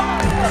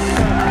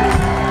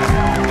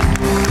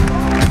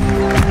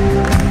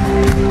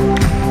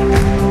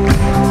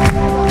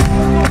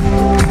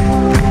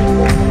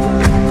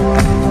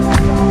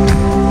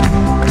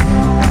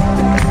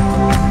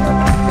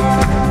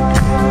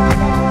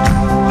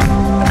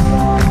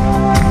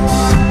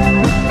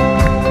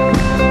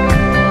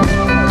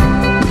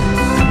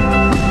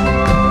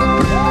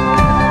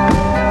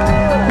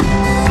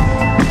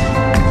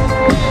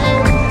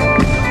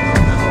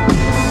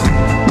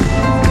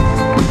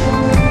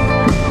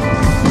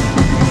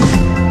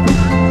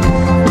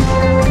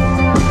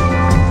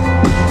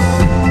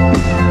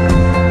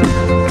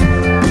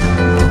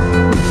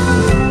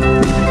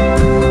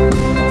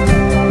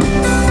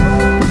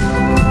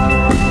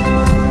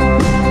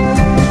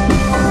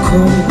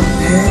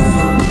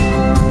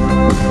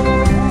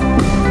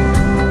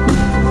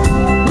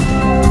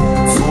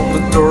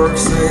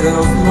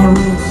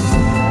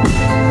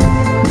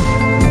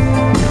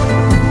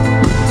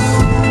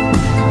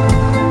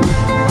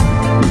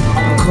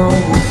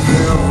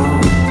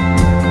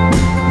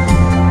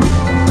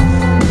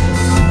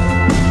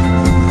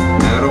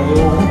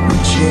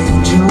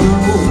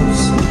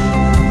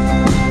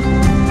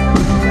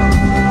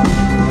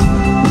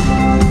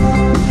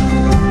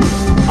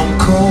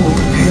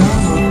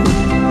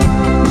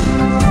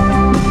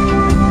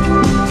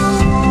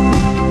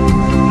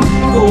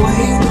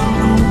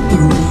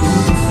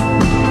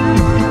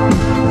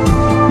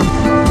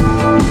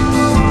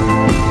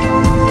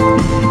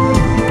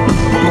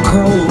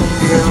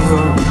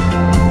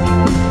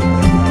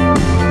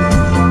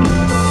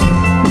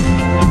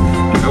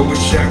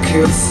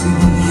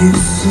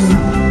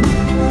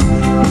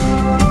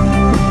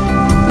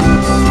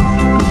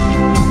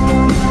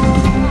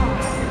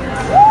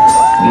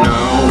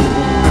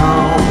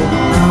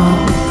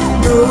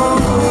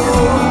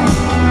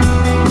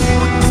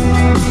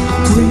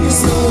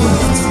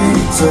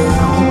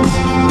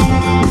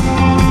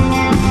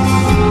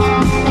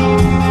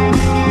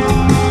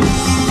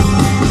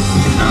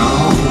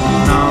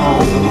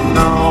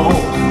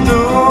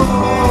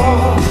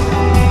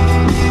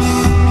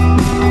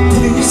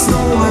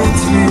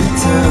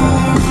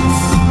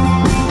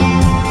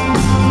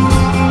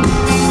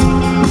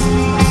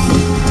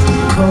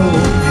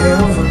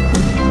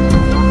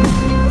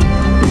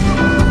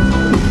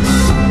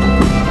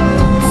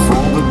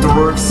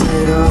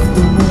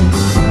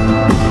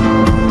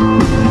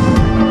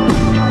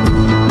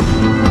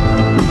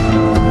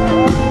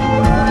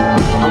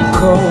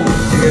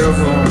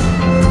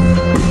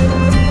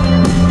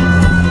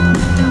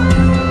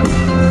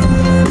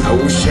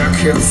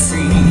 Can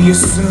see you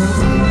soon.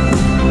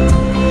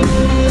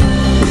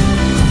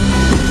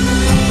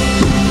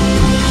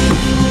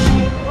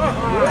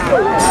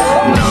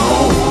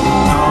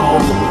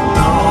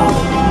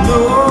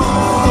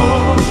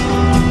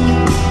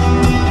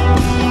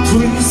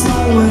 Please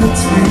don't let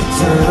me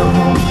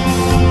down.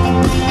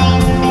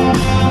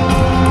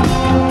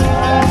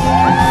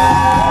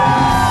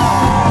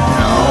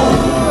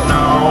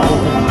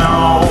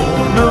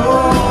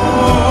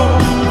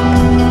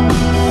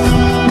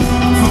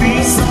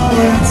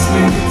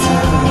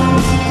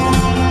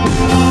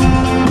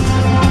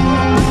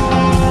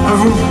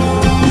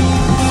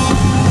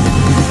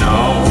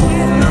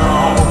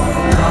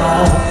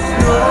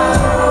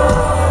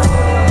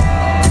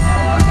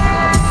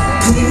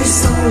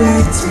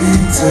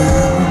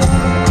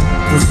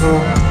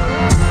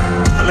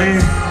 Allez.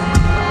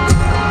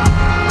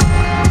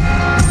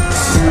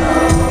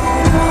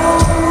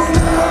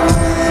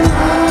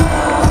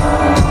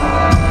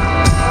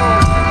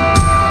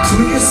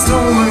 Please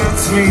don't let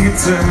me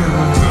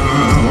down.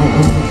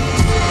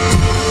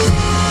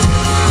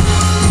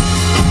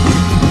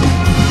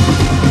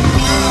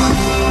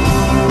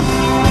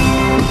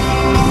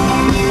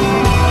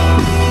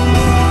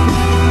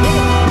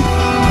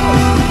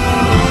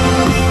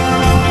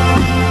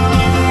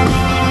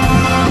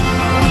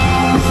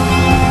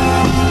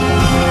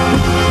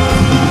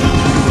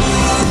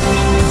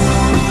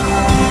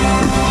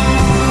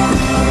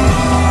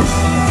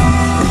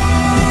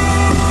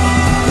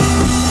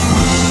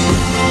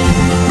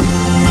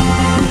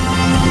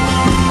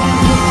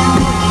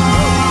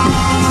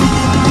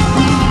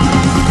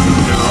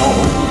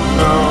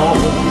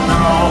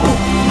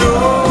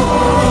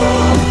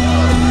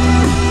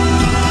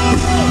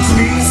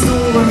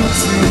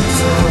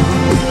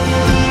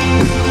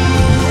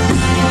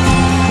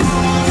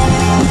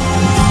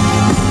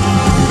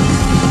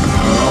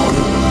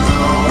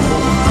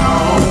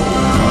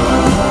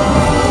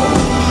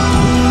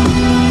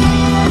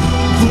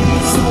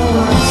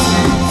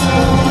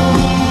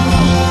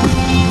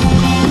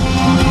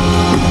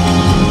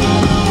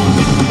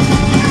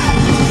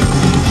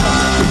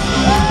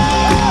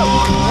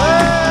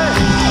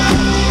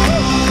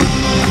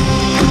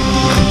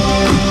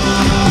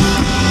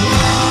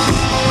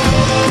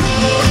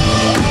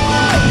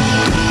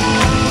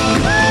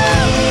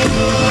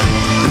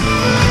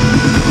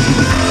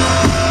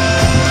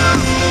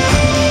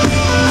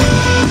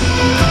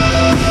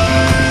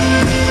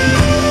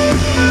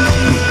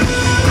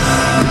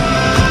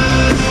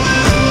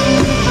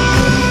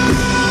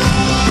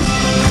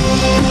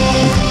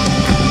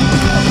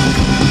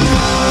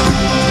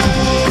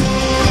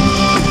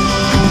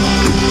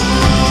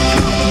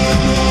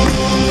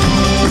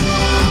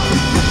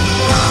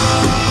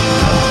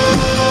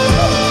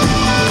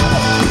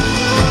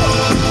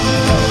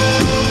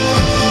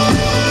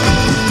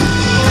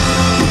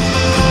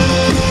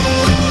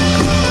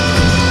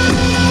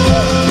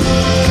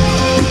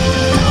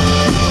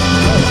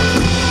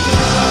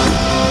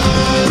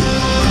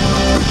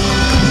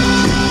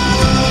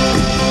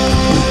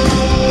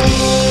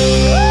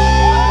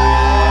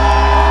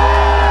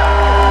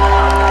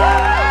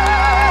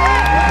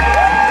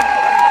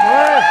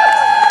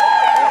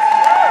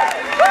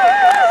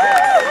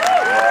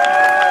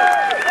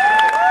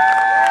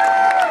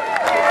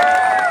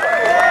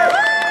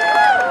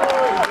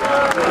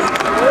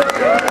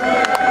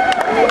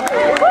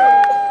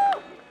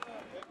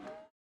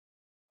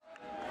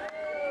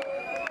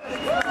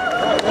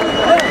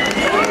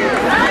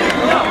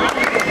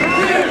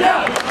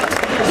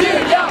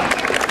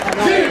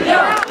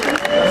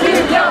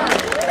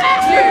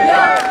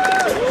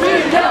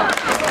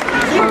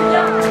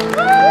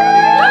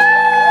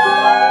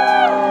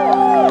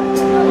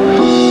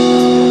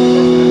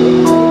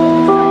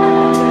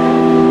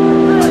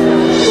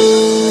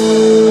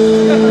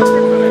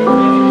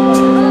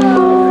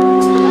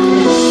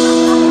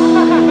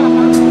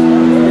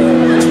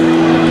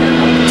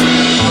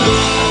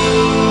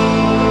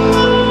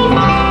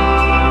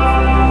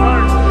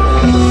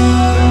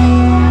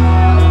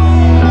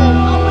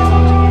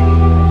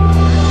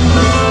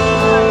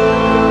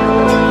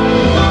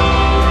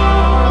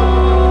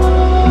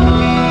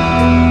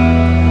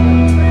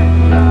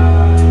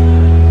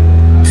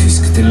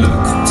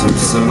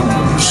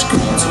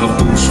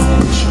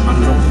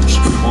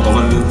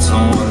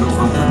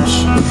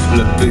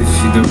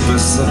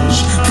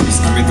 message.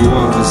 Puisque mes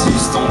doigts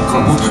résistent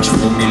encore, je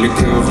vomis les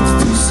cœurs de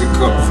tous ces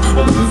corps.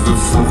 On me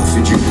veut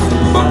forfait du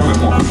combat, mais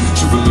moi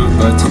je veux me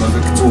battre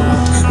avec toi.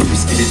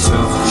 Puisqu'il est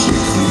tard,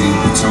 j'écris,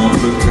 tiens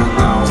le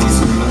canard,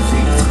 brise la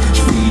vitre.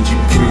 Je vis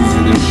d'une cuve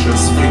de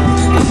jasmine,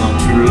 dans un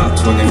pull à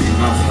toi n'est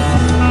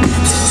marine.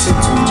 Puisqu'on sait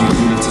tout du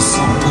il te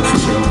semble,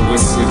 j'aimerais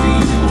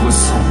série, on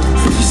ressemble.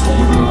 Puisqu'on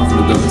me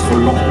parle d'autres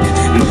langues,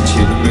 la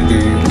tienne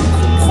m'aider à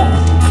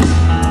comprendre.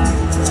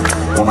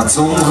 On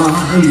attendra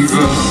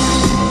l'hiver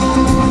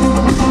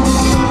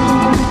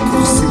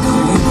pour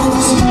s'écrire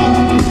doucement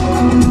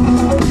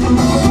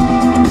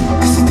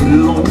que c'était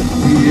long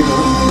hier,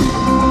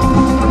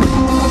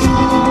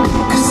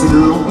 que c'est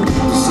long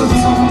de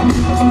s'attendre.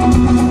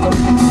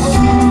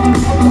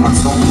 On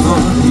attendra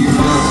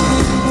l'hiver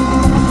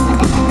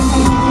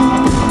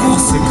pour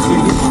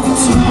s'écrire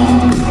doucement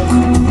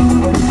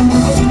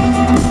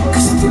que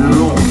c'était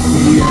long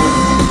hier,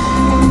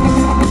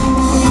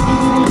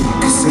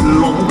 que c'est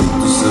long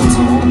de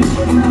s'attendre.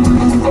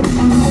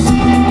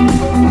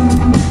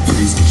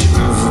 Puisque je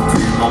ne veux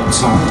plus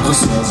m'entendre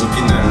sans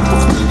opinel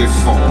pour te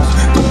défendre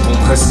dans ton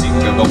pressing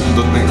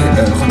abandonné,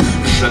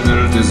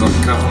 Chanel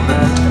désincarné.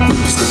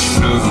 Puisque tu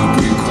ne veux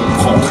plus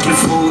comprendre qu'il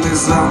faut des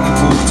armes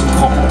pour te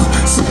prendre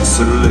sans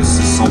se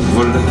laisser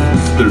s'envoler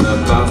de la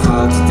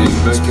parade des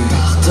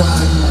baguettes.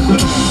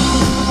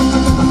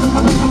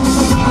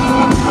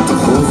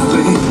 Pour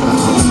ouvrir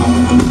notre temps,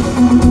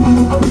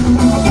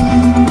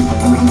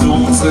 pour y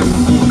planter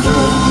mon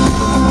cœur,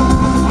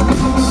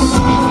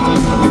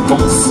 les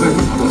pensées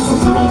d'être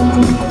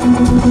blondes.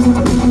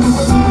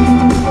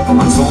 On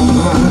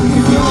attendra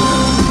l'hiver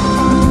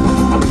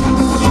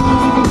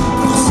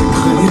pour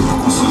s'écrire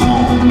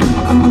doucement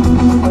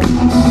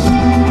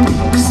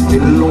que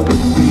c'était long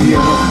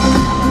hier,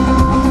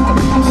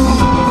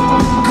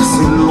 que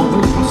c'est long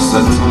de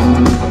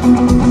s'attendre.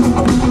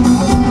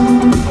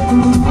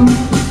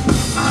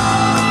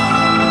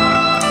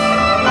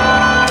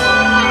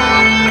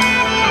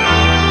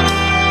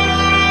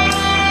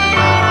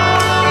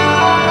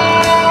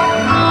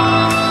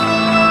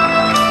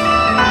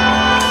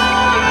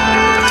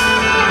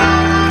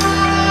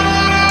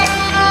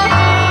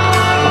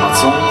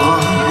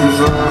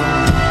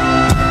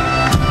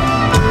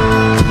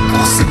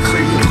 Pour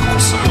s'écrire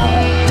doucement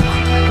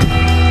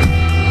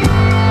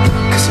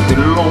que c'était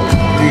long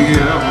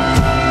hier,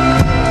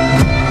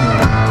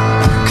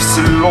 que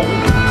c'est long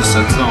de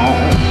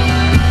s'attendre.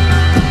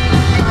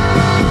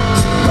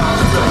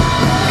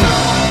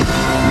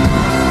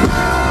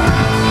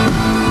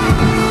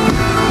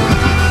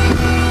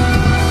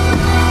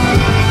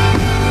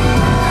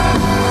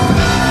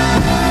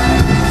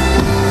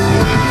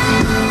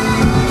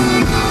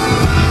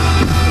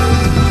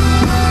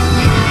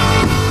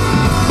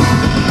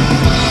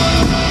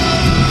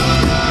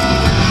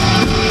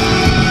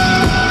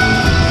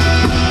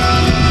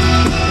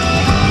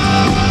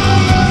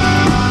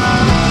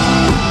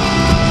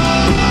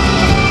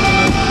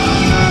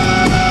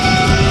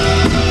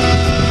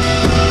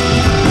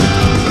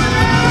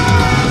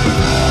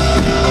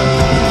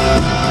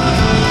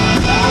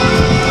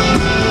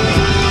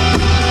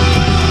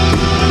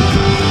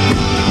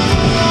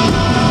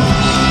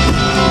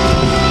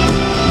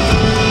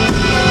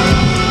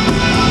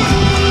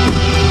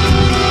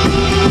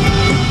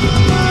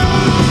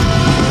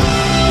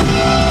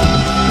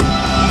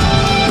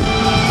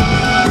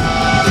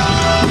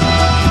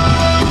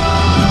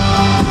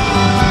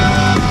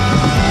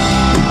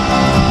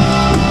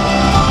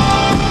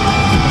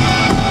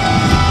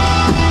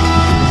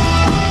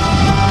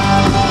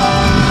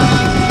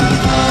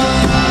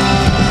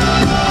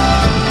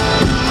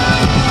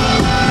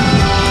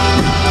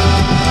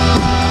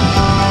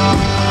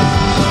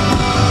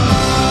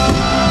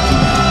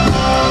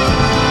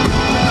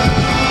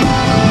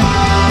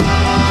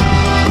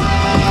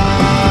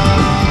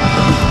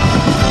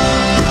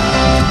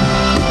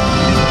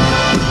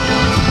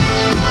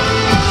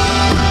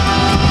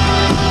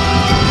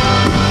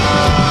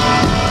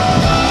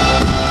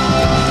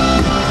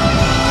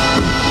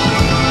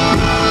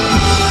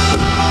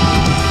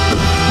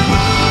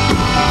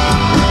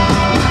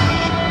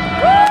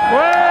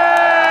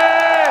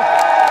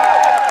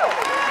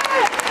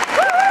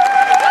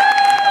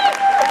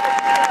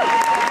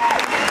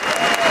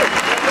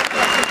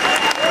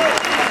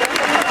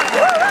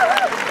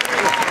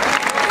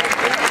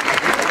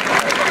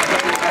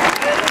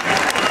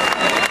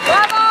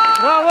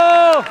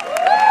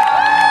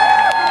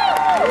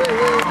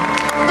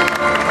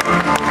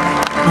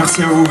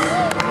 Merci à vous.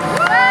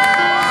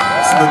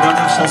 C'est notre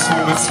dernière chanson.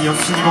 Merci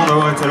infiniment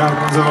d'avoir été là,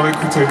 de nous avoir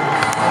écoutés.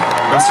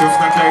 Merci au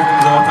Fnac Live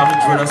de nous avoir permis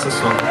de jouer là ce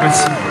soir.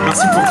 Merci.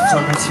 Merci pour tout ça.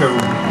 Merci à vous.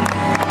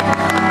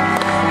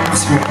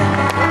 Merci beaucoup.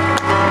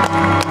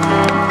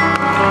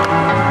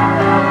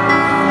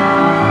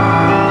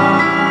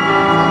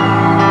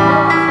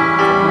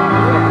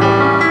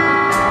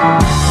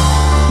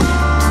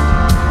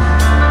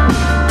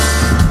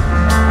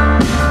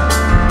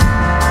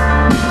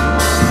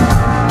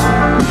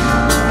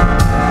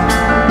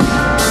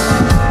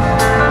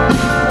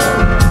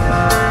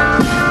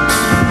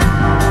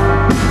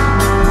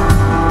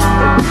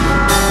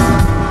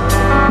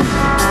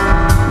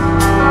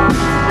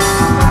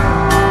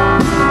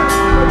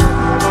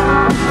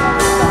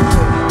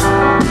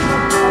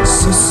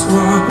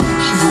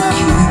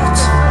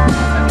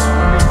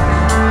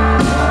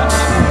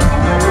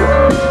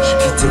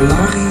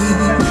 la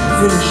rive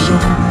et les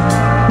gens.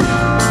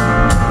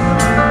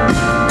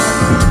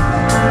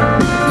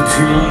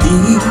 Depuis mon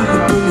île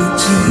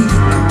politique,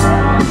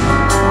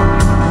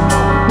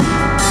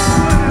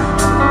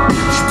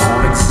 je prends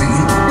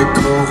l'exil des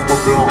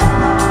corbeaux blancs.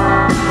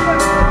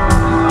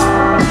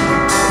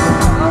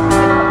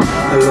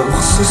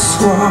 Alors ce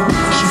soir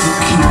je vous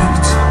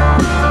quitte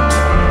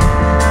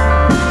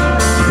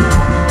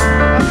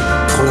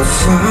pour la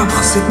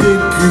farce et des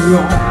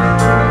puants.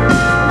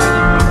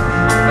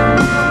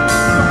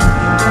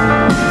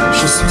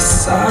 Je suis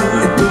sale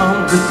et plein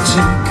de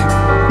tics.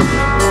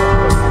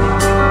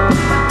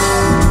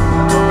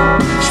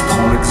 Je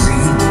prends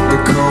l'exil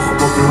des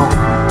corbeaux blancs.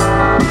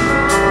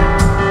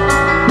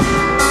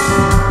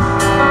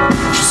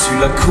 Je suis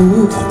la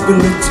courbe,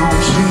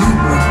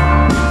 l'étangible.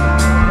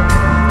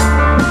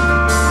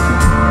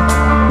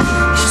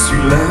 Je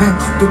suis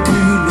l'herbe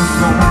depuis le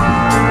vent.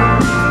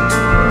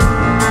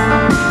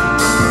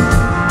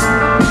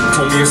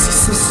 Tant mieux si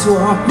ce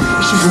soir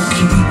je vous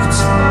quitte.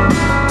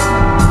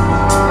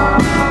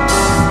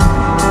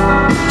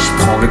 Je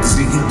prends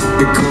l'exil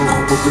des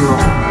corbeaux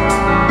blancs.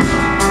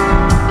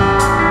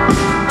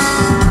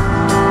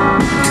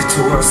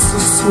 Tais-toi, ce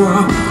soir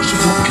je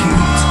vous quitte.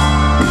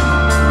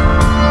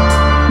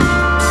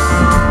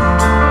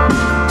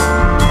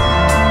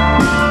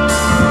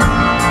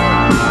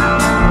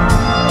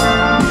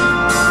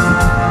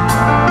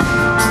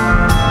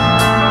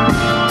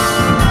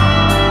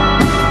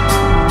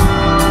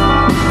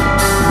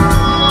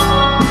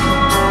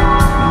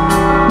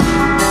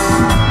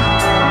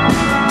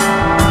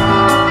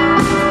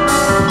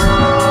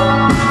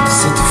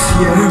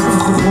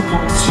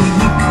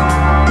 Romantique,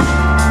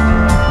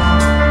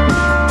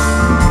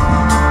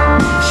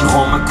 je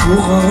rends ma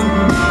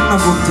couronne à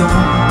vos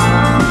dents,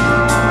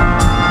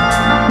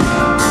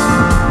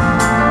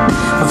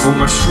 à vos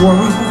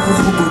mâchoires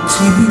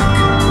robotiques,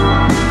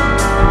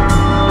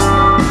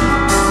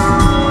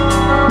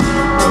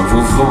 à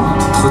vos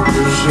ventres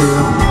de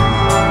géants.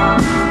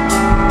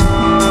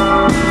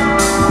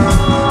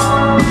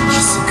 Je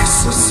sais que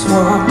ce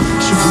soir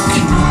je vous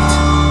quitte.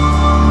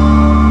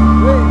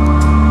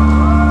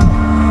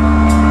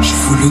 Je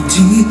vous le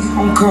dis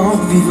encore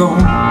vivant,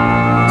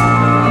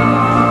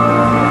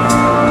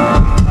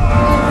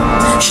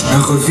 je ne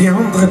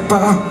reviendrai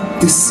pas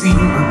des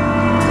cimes,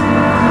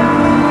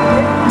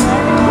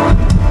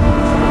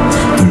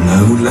 de là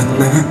où la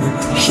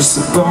neige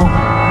se pend.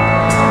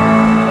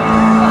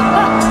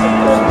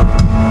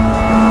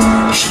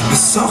 Je ne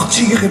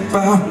sortirai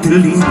pas des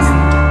lignes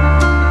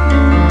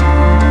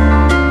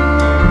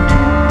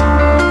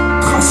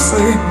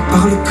tracées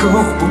par les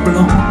corbeaux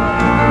blancs.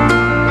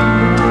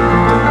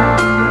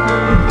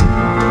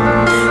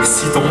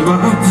 Si d'en bas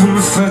vous me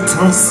faites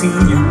un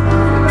signe,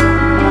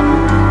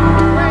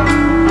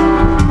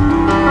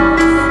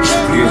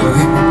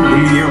 j'oublierai le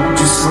lien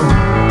du sang.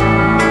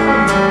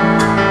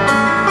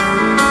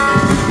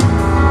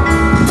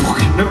 Pour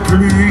qu'il n'y ait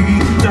plus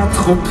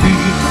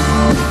d'atropie,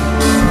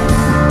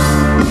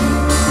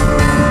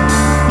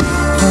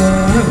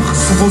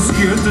 perce vos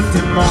yeux de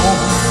démon.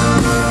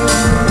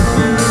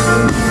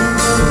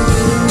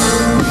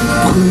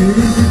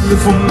 Brûle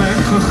vos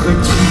maigres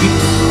réduits.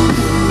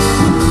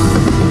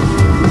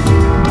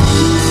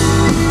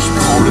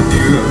 Le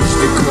nuage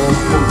des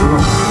corbeaux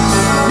blancs.